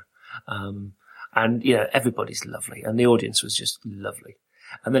Japan. And, everybody's lovely. And the audience was just lovely.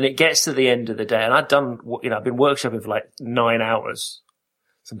 And then it gets to the end of the day, and I've been workshopping for like 9 hours.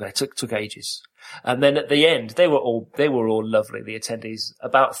 It took ages. And then at the end, they were all lovely, the attendees.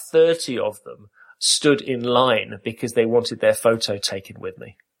 About 30 of them stood in line because they wanted their photo taken with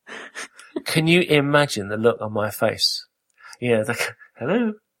me. Can you imagine the look on my face? Like,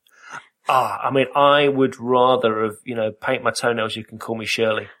 hello. I would rather have, paint my toenails, you can call me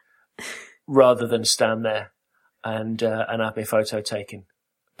Shirley, rather than stand there and have my photo taken.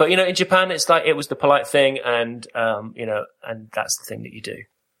 But, in Japan, it's like, it was the polite thing and that's the thing that you do.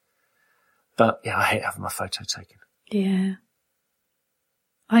 But yeah, I hate having my photo taken. Yeah.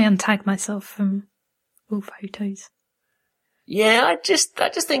 I untag myself from all photos. Yeah, I just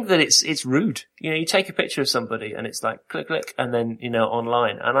think that it's rude. You take a picture of somebody and it's like click, click, and then,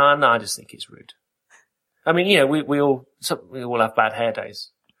 online. And I just think it's rude. I mean, we all have bad hair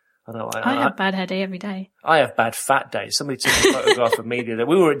days. I know. I have bad hair day every day. I have bad fat days. Somebody took a photograph of me the other day.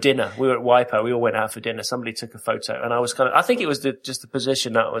 We were at dinner. We were at WIPO. We all went out for dinner. Somebody took a photo and I think it was just the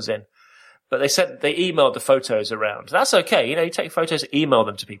position that I was in. But they said they emailed the photos around. That's okay. You take photos, email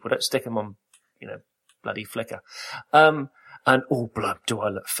them to people. Don't stick them on, bloody Flickr. And blood, do I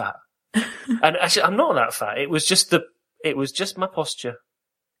look fat? And actually, I'm not that fat. It was just my posture.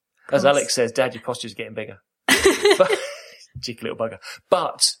 As Alex says, Dad, your posture's getting bigger. But, cheeky little bugger.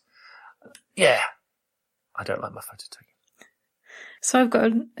 But, yeah, I don't like my photo taken. So I've got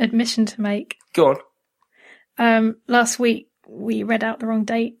an admission to make. Go on. Last week, we read out the wrong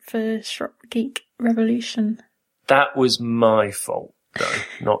date for Shop Geek Revolution. That was my fault. No,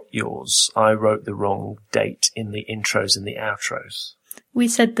 not yours. I wrote the wrong date in the intros and the outros. We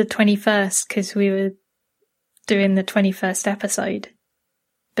said the 21st because we were doing the 21st episode,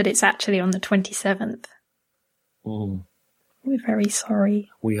 but it's actually on the 27th. Mm. We're very sorry.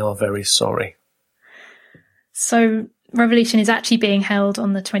 We are very sorry. So Revolution is actually being held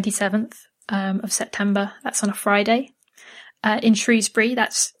on the 27th of September. That's on a Friday. In Shrewsbury,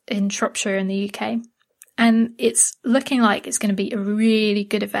 that's in Shropshire in the UK. And it's looking like it's going to be a really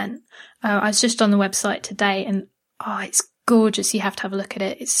good event. I was just on the website today and, it's gorgeous. You have to have a look at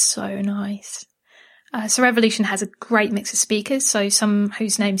it. It's so nice. So Revolution has a great mix of speakers. So some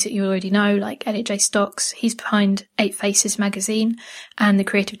whose names that you already know, like Elliot J. Stocks, he's behind 8 Faces magazine and the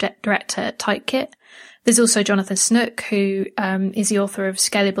creative director at Typekit. There's also Jonathan Snook, who is the author of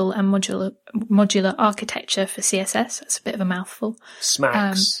Scalable and Modular Architecture for CSS. That's a bit of a mouthful.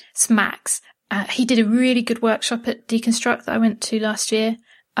 Smacks. He did a really good workshop at Deconstruct that I went to last year.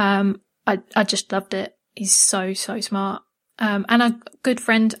 I just loved it. He's so, so smart. And a good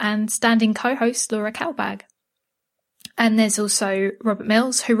friend and standing co-host, Laura Kalbag. And there's also Robert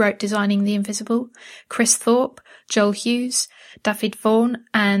Mills, who wrote Designing the Invisible, Chris Thorpe, Joel Hughes, David Vaughan,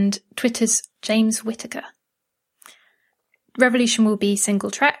 and Twitter's James Whittaker. Revolution will be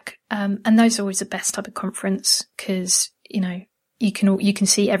single track, and those are always the best type of conference because, you can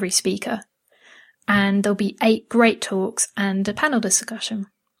see every speaker. And there'll be 8 great talks and a panel discussion.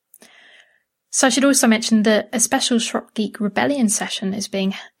 So I should also mention that a special Shop Geek Rebellion session is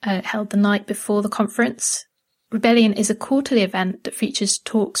being held the night before the conference. Rebellion is a quarterly event that features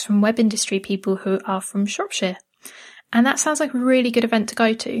talks from web industry people who are from Shropshire. And that sounds like a really good event to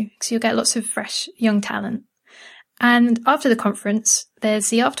go to because you'll get lots of fresh young talent. And after the conference, there's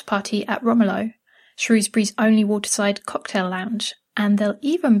the after party at Romulo, Shrewsbury's only waterside cocktail lounge. And there'll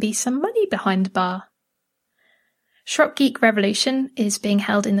even be some money behind the bar. Shop Geek Revolution is being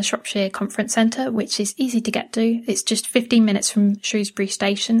held in the Shropshire Conference Centre, which is easy to get to. It's just 15 minutes from Shrewsbury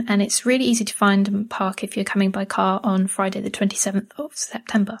Station, and it's really easy to find and park if you're coming by car on Friday the 27th of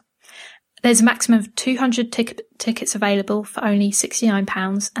September. There's a maximum of 200 tickets available for only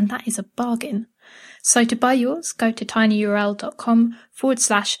 £69, and that is a bargain. So to buy yours, go to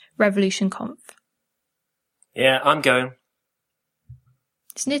tinyurl.com/revolutionconf. Yeah, I'm going.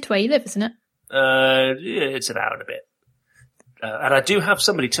 It's near to where you live, isn't it? Yeah, it's an hour and a bit. And I do have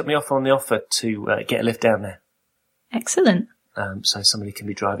somebody took me off on the offer to get a lift down there. Excellent. So somebody can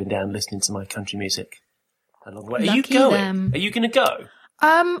be driving down listening to my country music along the way. Lucky Are you going? them. Are you going to go?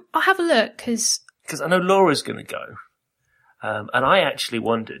 I'll have a look because because I know Laura's going to go. And I actually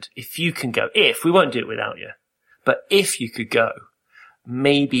wondered if you can go, we won't do it without you, but if you could go,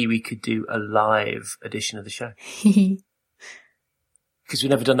 maybe we could do a live edition of the show. Because we've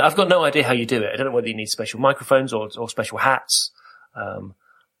never done that. I've got no idea how you do it. I don't know whether you need special microphones or special hats.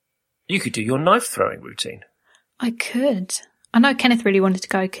 You could do your knife throwing routine. I could. I know Kenneth really wanted to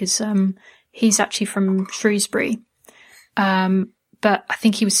go because he's actually from Shrewsbury. But I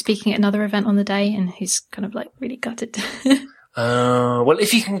think he was speaking at another event on the day and he's kind of like really gutted. Well,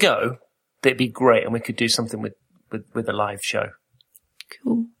 if you can go, that'd be great. And we could do something with a live show.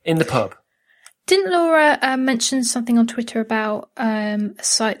 Cool. In the pub. Didn't Laura mention something on Twitter about a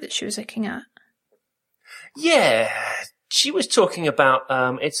site that she was looking at? Yeah. She was talking about,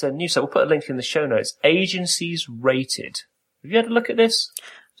 it's a new site. We'll put a link in the show notes. Agencies Rated. Have you had a look at this?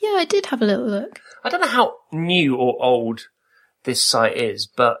 Yeah, I did have a little look. I don't know how new or old this site is,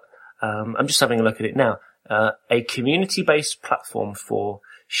 but I'm just having a look at it now. A community-based platform for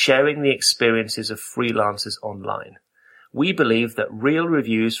sharing the experiences of freelancers online. We believe that real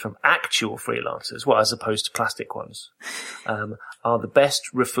reviews from actual freelancers, well, as opposed to plastic ones, are the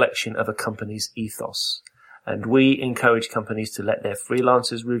best reflection of a company's ethos. And we encourage companies to let their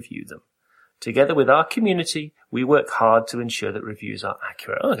freelancers review them. Together with our community, we work hard to ensure that reviews are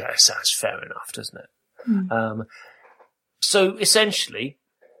accurate. Okay, that sounds fair enough, doesn't it? Mm. So essentially,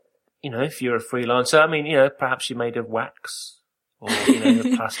 if you're a freelancer, perhaps you're made of wax or,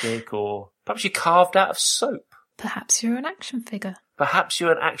 plastic, or perhaps you're carved out of soap. Perhaps you're an action figure. Perhaps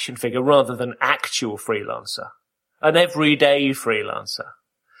you're an action figure rather than actual freelancer. An everyday freelancer.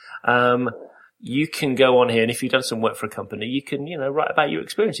 You can go on here, and if you've done some work for a company, you can, write about your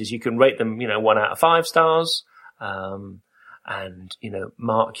experiences. You can rate them, 1 out of 5 stars, and,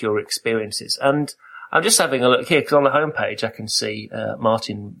 mark your experiences. And I'm just having a look here, because on the homepage I can see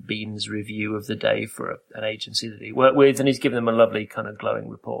Martin Bean's review of the day for an agency that he worked with, and he's given them a lovely kind of glowing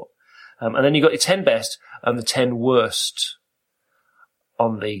report. And then you've got your 10 best and the 10 worst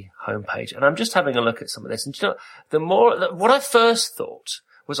on the homepage. And I'm just having a look at some of this. And what I first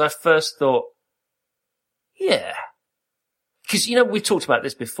thought, yeah. Because, we've talked about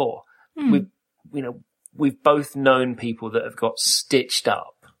this before. We've both known people that have got stitched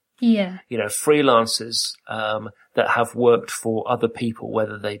up. Yeah. Freelancers, that have worked for other people,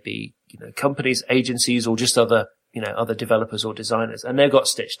 whether they be, companies, agencies, or just other developers or designers, and they've got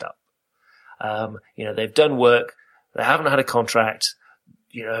stitched up. They've done work, they haven't had a contract,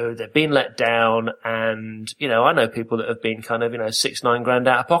 they've been let down, and, I know people that have been kind of, 6-9 grand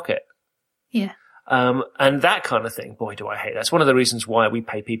out of pocket. Yeah. And that kind of thing, boy, do I hate that. That's one of the reasons why we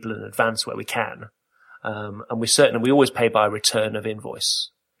pay people in advance where we can. And we always pay by return of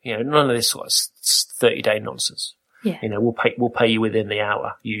invoice. None of this sort of 30-day nonsense. Yeah. We'll pay you within the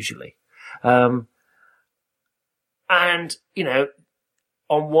hour, usually. And, on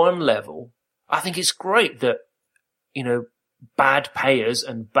one level, I think it's great that, bad payers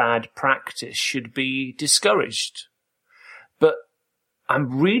and bad practice should be discouraged. But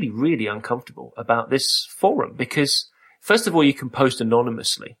I'm really, really uncomfortable about this forum because, first of all, you can post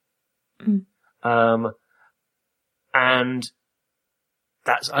anonymously. Mm. And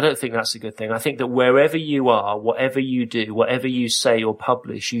I don't think that's a good thing. I think that wherever you are, whatever you do, whatever you say or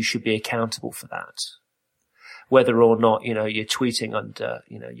publish, you should be accountable for that. Whether or not, you're tweeting under,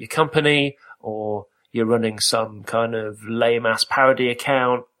 your company, or you're running some kind of lame-ass parody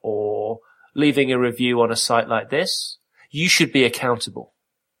account, or leaving a review on a site like this, you should be accountable.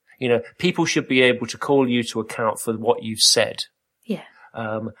 People should be able to call you to account for what you've said. Yeah.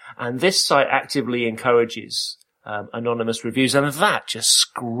 And this site actively encourages anonymous reviews, and that just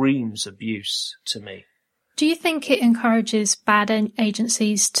screams abuse to me. Do you think it encourages bad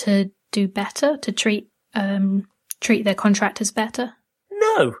agencies to do better, to treat their contractors better?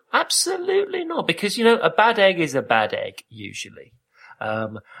 No, absolutely not. Because, a bad egg is a bad egg, usually.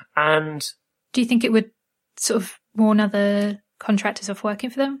 And do you think it would sort of warn other contractors off working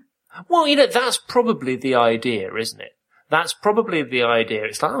for them? Well, that's probably the idea, isn't it? That's probably the idea.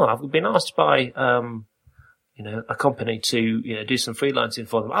 It's like, I've been asked by, a company to, do some freelancing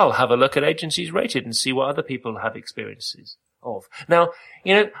for them. I'll have a look at Agencies Rated and see what other people have experiences of. Now,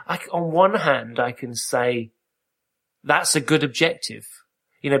 on one hand, I can say that's a good objective,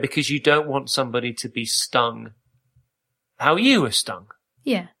 because you don't want somebody to be stung how you were stung.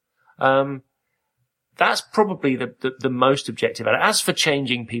 Yeah. That's probably the most objective. As for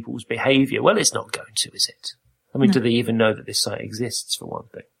changing people's behaviour, well, it's not going to, is it? No. Do they even know that this site exists, for one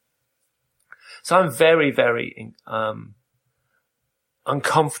thing? So I'm very, very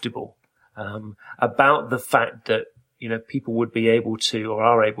uncomfortable about the fact that people would be able to, or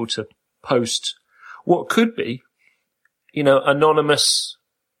are able to, post what could be, anonymous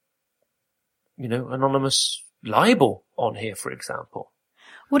libel on here, for example.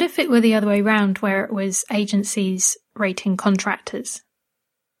 What if it were the other way round, where it was agencies rating contractors?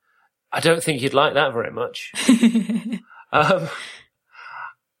 I don't think you'd like that very much.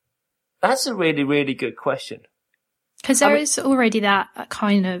 That's a really, really good question. Because there is already that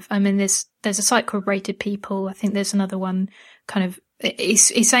kind of, there's a site called Rated People. I think there's another one kind of,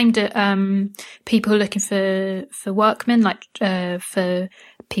 it's aimed at people looking for workmen, like for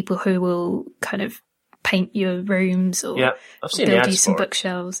people who will kind of paint your rooms or build you some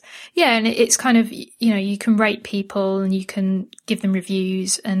bookshelves. Yeah, and it's kind of, you can rate people and you can give them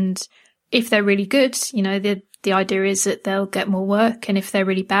reviews, and if they're really good, the idea is that they'll get more work, and if they're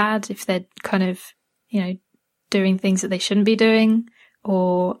really bad, if they're kind of, doing things that they shouldn't be doing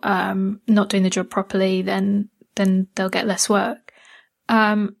or not doing the job properly, then they'll get less work.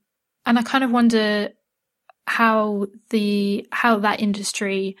 And I kind of wonder how that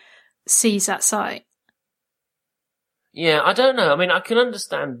industry sees that site. Yeah, I don't know. I can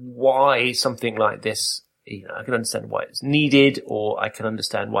understand why something like this, I can understand why it's needed, or I can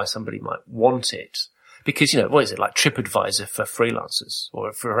understand why somebody might want it. Because, what is it, like TripAdvisor for freelancers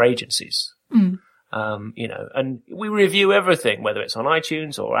or for agencies? Mm. And we review everything, whether it's on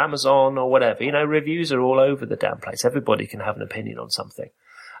iTunes or Amazon or whatever. Reviews are all over the damn place. Everybody can have an opinion on something.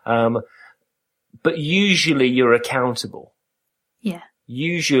 But usually you're accountable. Yeah.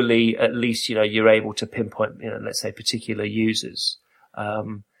 Usually, at least, you're able to pinpoint, let's say particular users.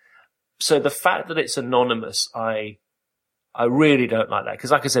 So the fact that it's anonymous, I really don't like that.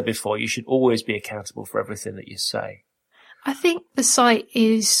 Because like I said before, you should always be accountable for everything that you say. I think the site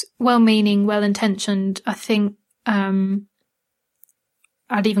is well-meaning, well-intentioned. I think I'd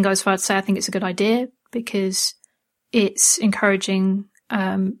even go as far as to say I think it's a good idea, because it's encouraging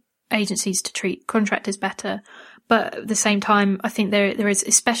agencies to treat contractors better. But at the same time, I think there is,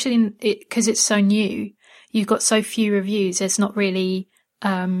 especially because it's so new, you've got so few reviews. There's not really,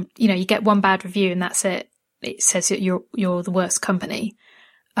 you get one bad review and that's it. It says that you're the worst company.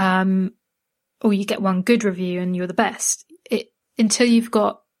 Or you get one good review and you're the best. Until you've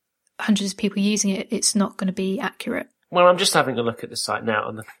got hundreds of people using it, it's not going to be accurate. Well, I'm just having a look at the site now,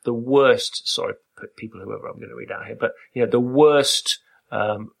 and the worst, sorry, people, whoever I'm going to read out here, but, the worst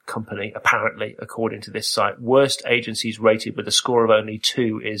company, apparently, according to this site, worst agencies rated with a score of only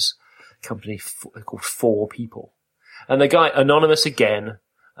 2 is a company called 4 People. And the guy, anonymous again,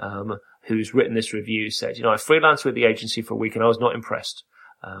 who's written this review, said, I freelanced with the agency for a week and I was not impressed.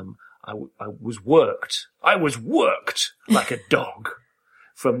 I was worked like a dog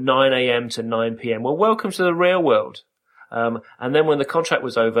from 9 a.m. to 9 p.m. Well, welcome to the real world. And then when the contract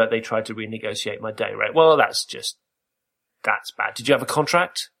was over, they tried to renegotiate my day rate. Well, that's bad. Did you have a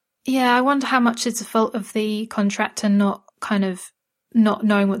contract? Yeah, I wonder how much is the fault of the contractor not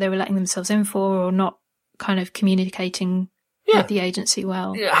knowing what they were letting themselves in for, or not kind of communicating with the agency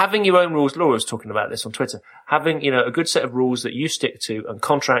well. Yeah, having your own rules. Laura was talking about this on Twitter. Having, a good set of rules that you stick to, and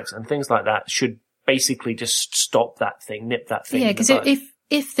contracts and things like that, should basically just stop that thing, nip that thing. Yeah, because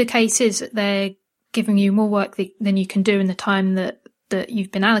if the case is that they're giving you more work than you can do in the time that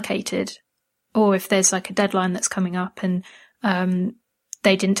you've been allocated, or if there's like a deadline that's coming up and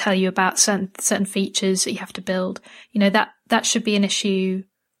they didn't tell you about certain features that you have to build, that should be an issue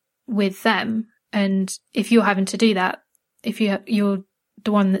with them. And if you're having to do that, if you're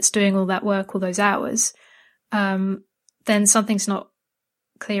the one that's doing all that work, all those hours, then something's not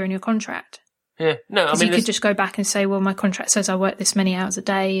clear in your contract. Yeah, no, you could just go back and say, well, my contract says I work this many hours a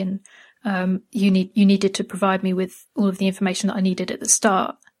day, and you needed to provide me with all of the information that I needed at the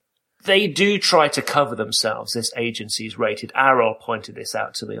start. They do try to cover themselves. This agency's rated. Arrow pointed this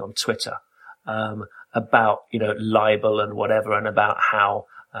out to me on Twitter, about, libel and whatever, and about how,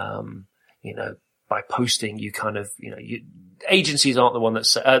 by posting, you kind of, agencies aren't the one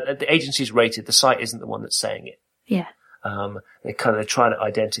that's, the agency's rated, the site isn't the one that's saying it. Yeah. They try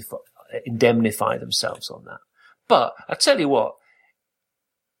to indemnify themselves on that. But I tell you what,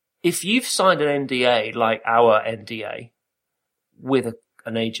 if you've signed an NDA like our NDA with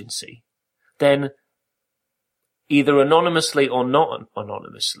an agency, then either anonymously or not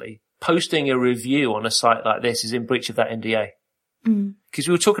anonymously, posting a review on a site like this is in breach of that NDA. Because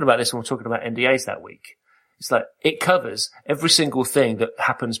we were talking about this when we were talking about NDAs that week. It's like, it covers every single thing that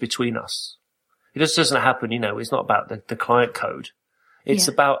happens between us. It just doesn't happen, it's not about the client code. It's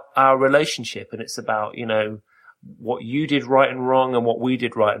about our relationship, and it's about, what you did right and wrong and what we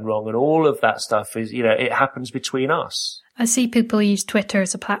did right and wrong, and all of that stuff is, it happens between us. I see people use Twitter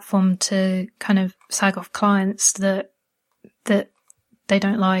as a platform to kind of slag off clients that they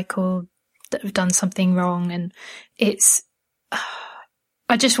don't like, or that have done something wrong. And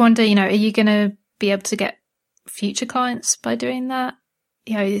I just wonder, are you going to be able to get future clients by doing that?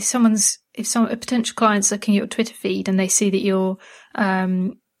 If a potential client's looking at your Twitter feed and they see that you're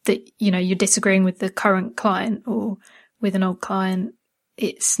disagreeing with the current client or with an old client,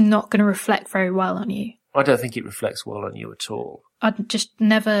 it's not going to reflect very well on you. I don't think it reflects well on you at all. I'd just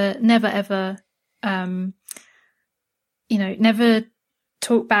never ever, never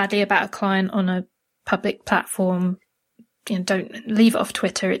talk badly about a client on a public platform. Don't leave it off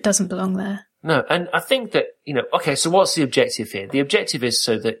Twitter. It doesn't belong there. No, and I think that, okay, so what's the objective here? The objective is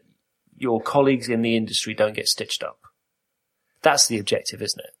so that your colleagues in the industry don't get stitched up. That's the objective,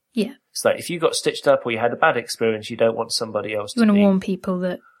 isn't it? Yeah. It's like if you got stitched up or you had a bad experience, you don't want somebody else You want to warn people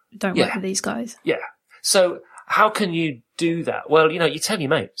that don't work Yeah. with these guys. Yeah. So how can you do that? Well, you tell your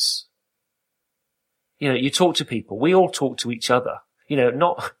mates. You talk to people. We all talk to each other.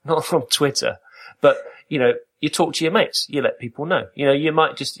 Not on Twitter, but, you talk to your mates. You let people know. You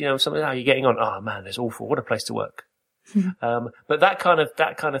might just, something, how you're getting on. Oh man, it's awful. What a place to work. But that kind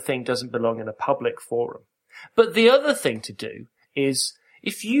of thing doesn't belong in a public forum. But the other thing to do is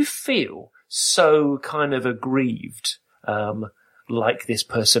if you feel so kind of aggrieved, like this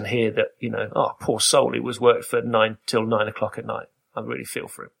person here that, oh, poor soul, he was worked for 9 till 9 o'clock at night. I really feel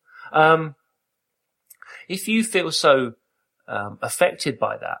for him. If you feel so, affected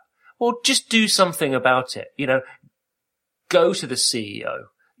by that, well, just do something about it. Go to the CEO,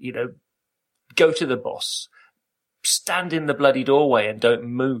 go to the boss, stand in the bloody doorway and don't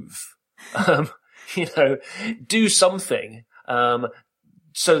move. Do something,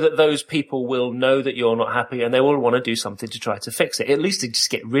 so that those people will know that you're not happy and they will want to do something to try to fix it, at least to just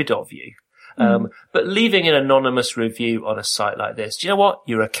get rid of you. But leaving an anonymous review on a site like this, do you know what?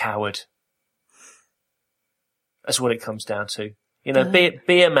 You're a coward. That's what it comes down to.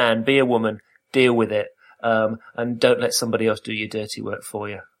 Be a man, be a woman, deal with it, and don't let somebody else do your dirty work for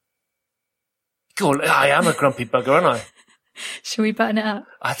you. God, I am a grumpy bugger, aren't I? Should we button it up?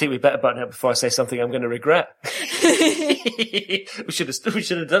 I think we better button it up before I say something I'm going to regret. We should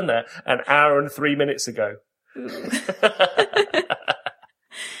have done that an hour and 3 minutes ago.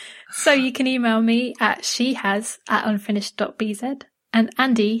 So you can email me at shehas@unfinished.bz and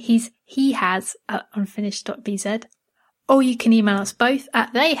Andy, he has at unfinished.bz, or you can email us both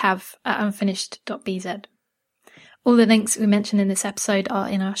at theyhave@unfinished.bz. All the links we mentioned in this episode are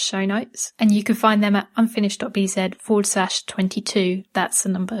in our show notes, and you can find them at unfinished.bz/22. That's the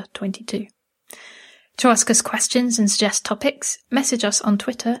number 22. To ask us questions and suggest topics, message us on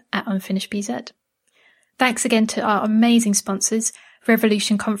Twitter at unfinishedbz. Thanks again to our amazing sponsors,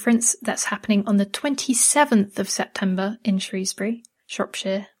 Revolution Conference, that's happening on the 27th of September in Shrewsbury,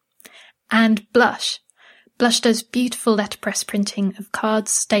 Shropshire, and Blush. Blush does beautiful letterpress printing of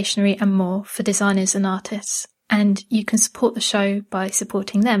cards, stationery and more for designers and artists. And you can support the show by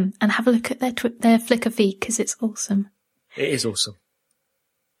supporting them and have a look at their Flickr feed because it's awesome. It is awesome.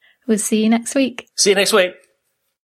 We'll see you next week. See you next week.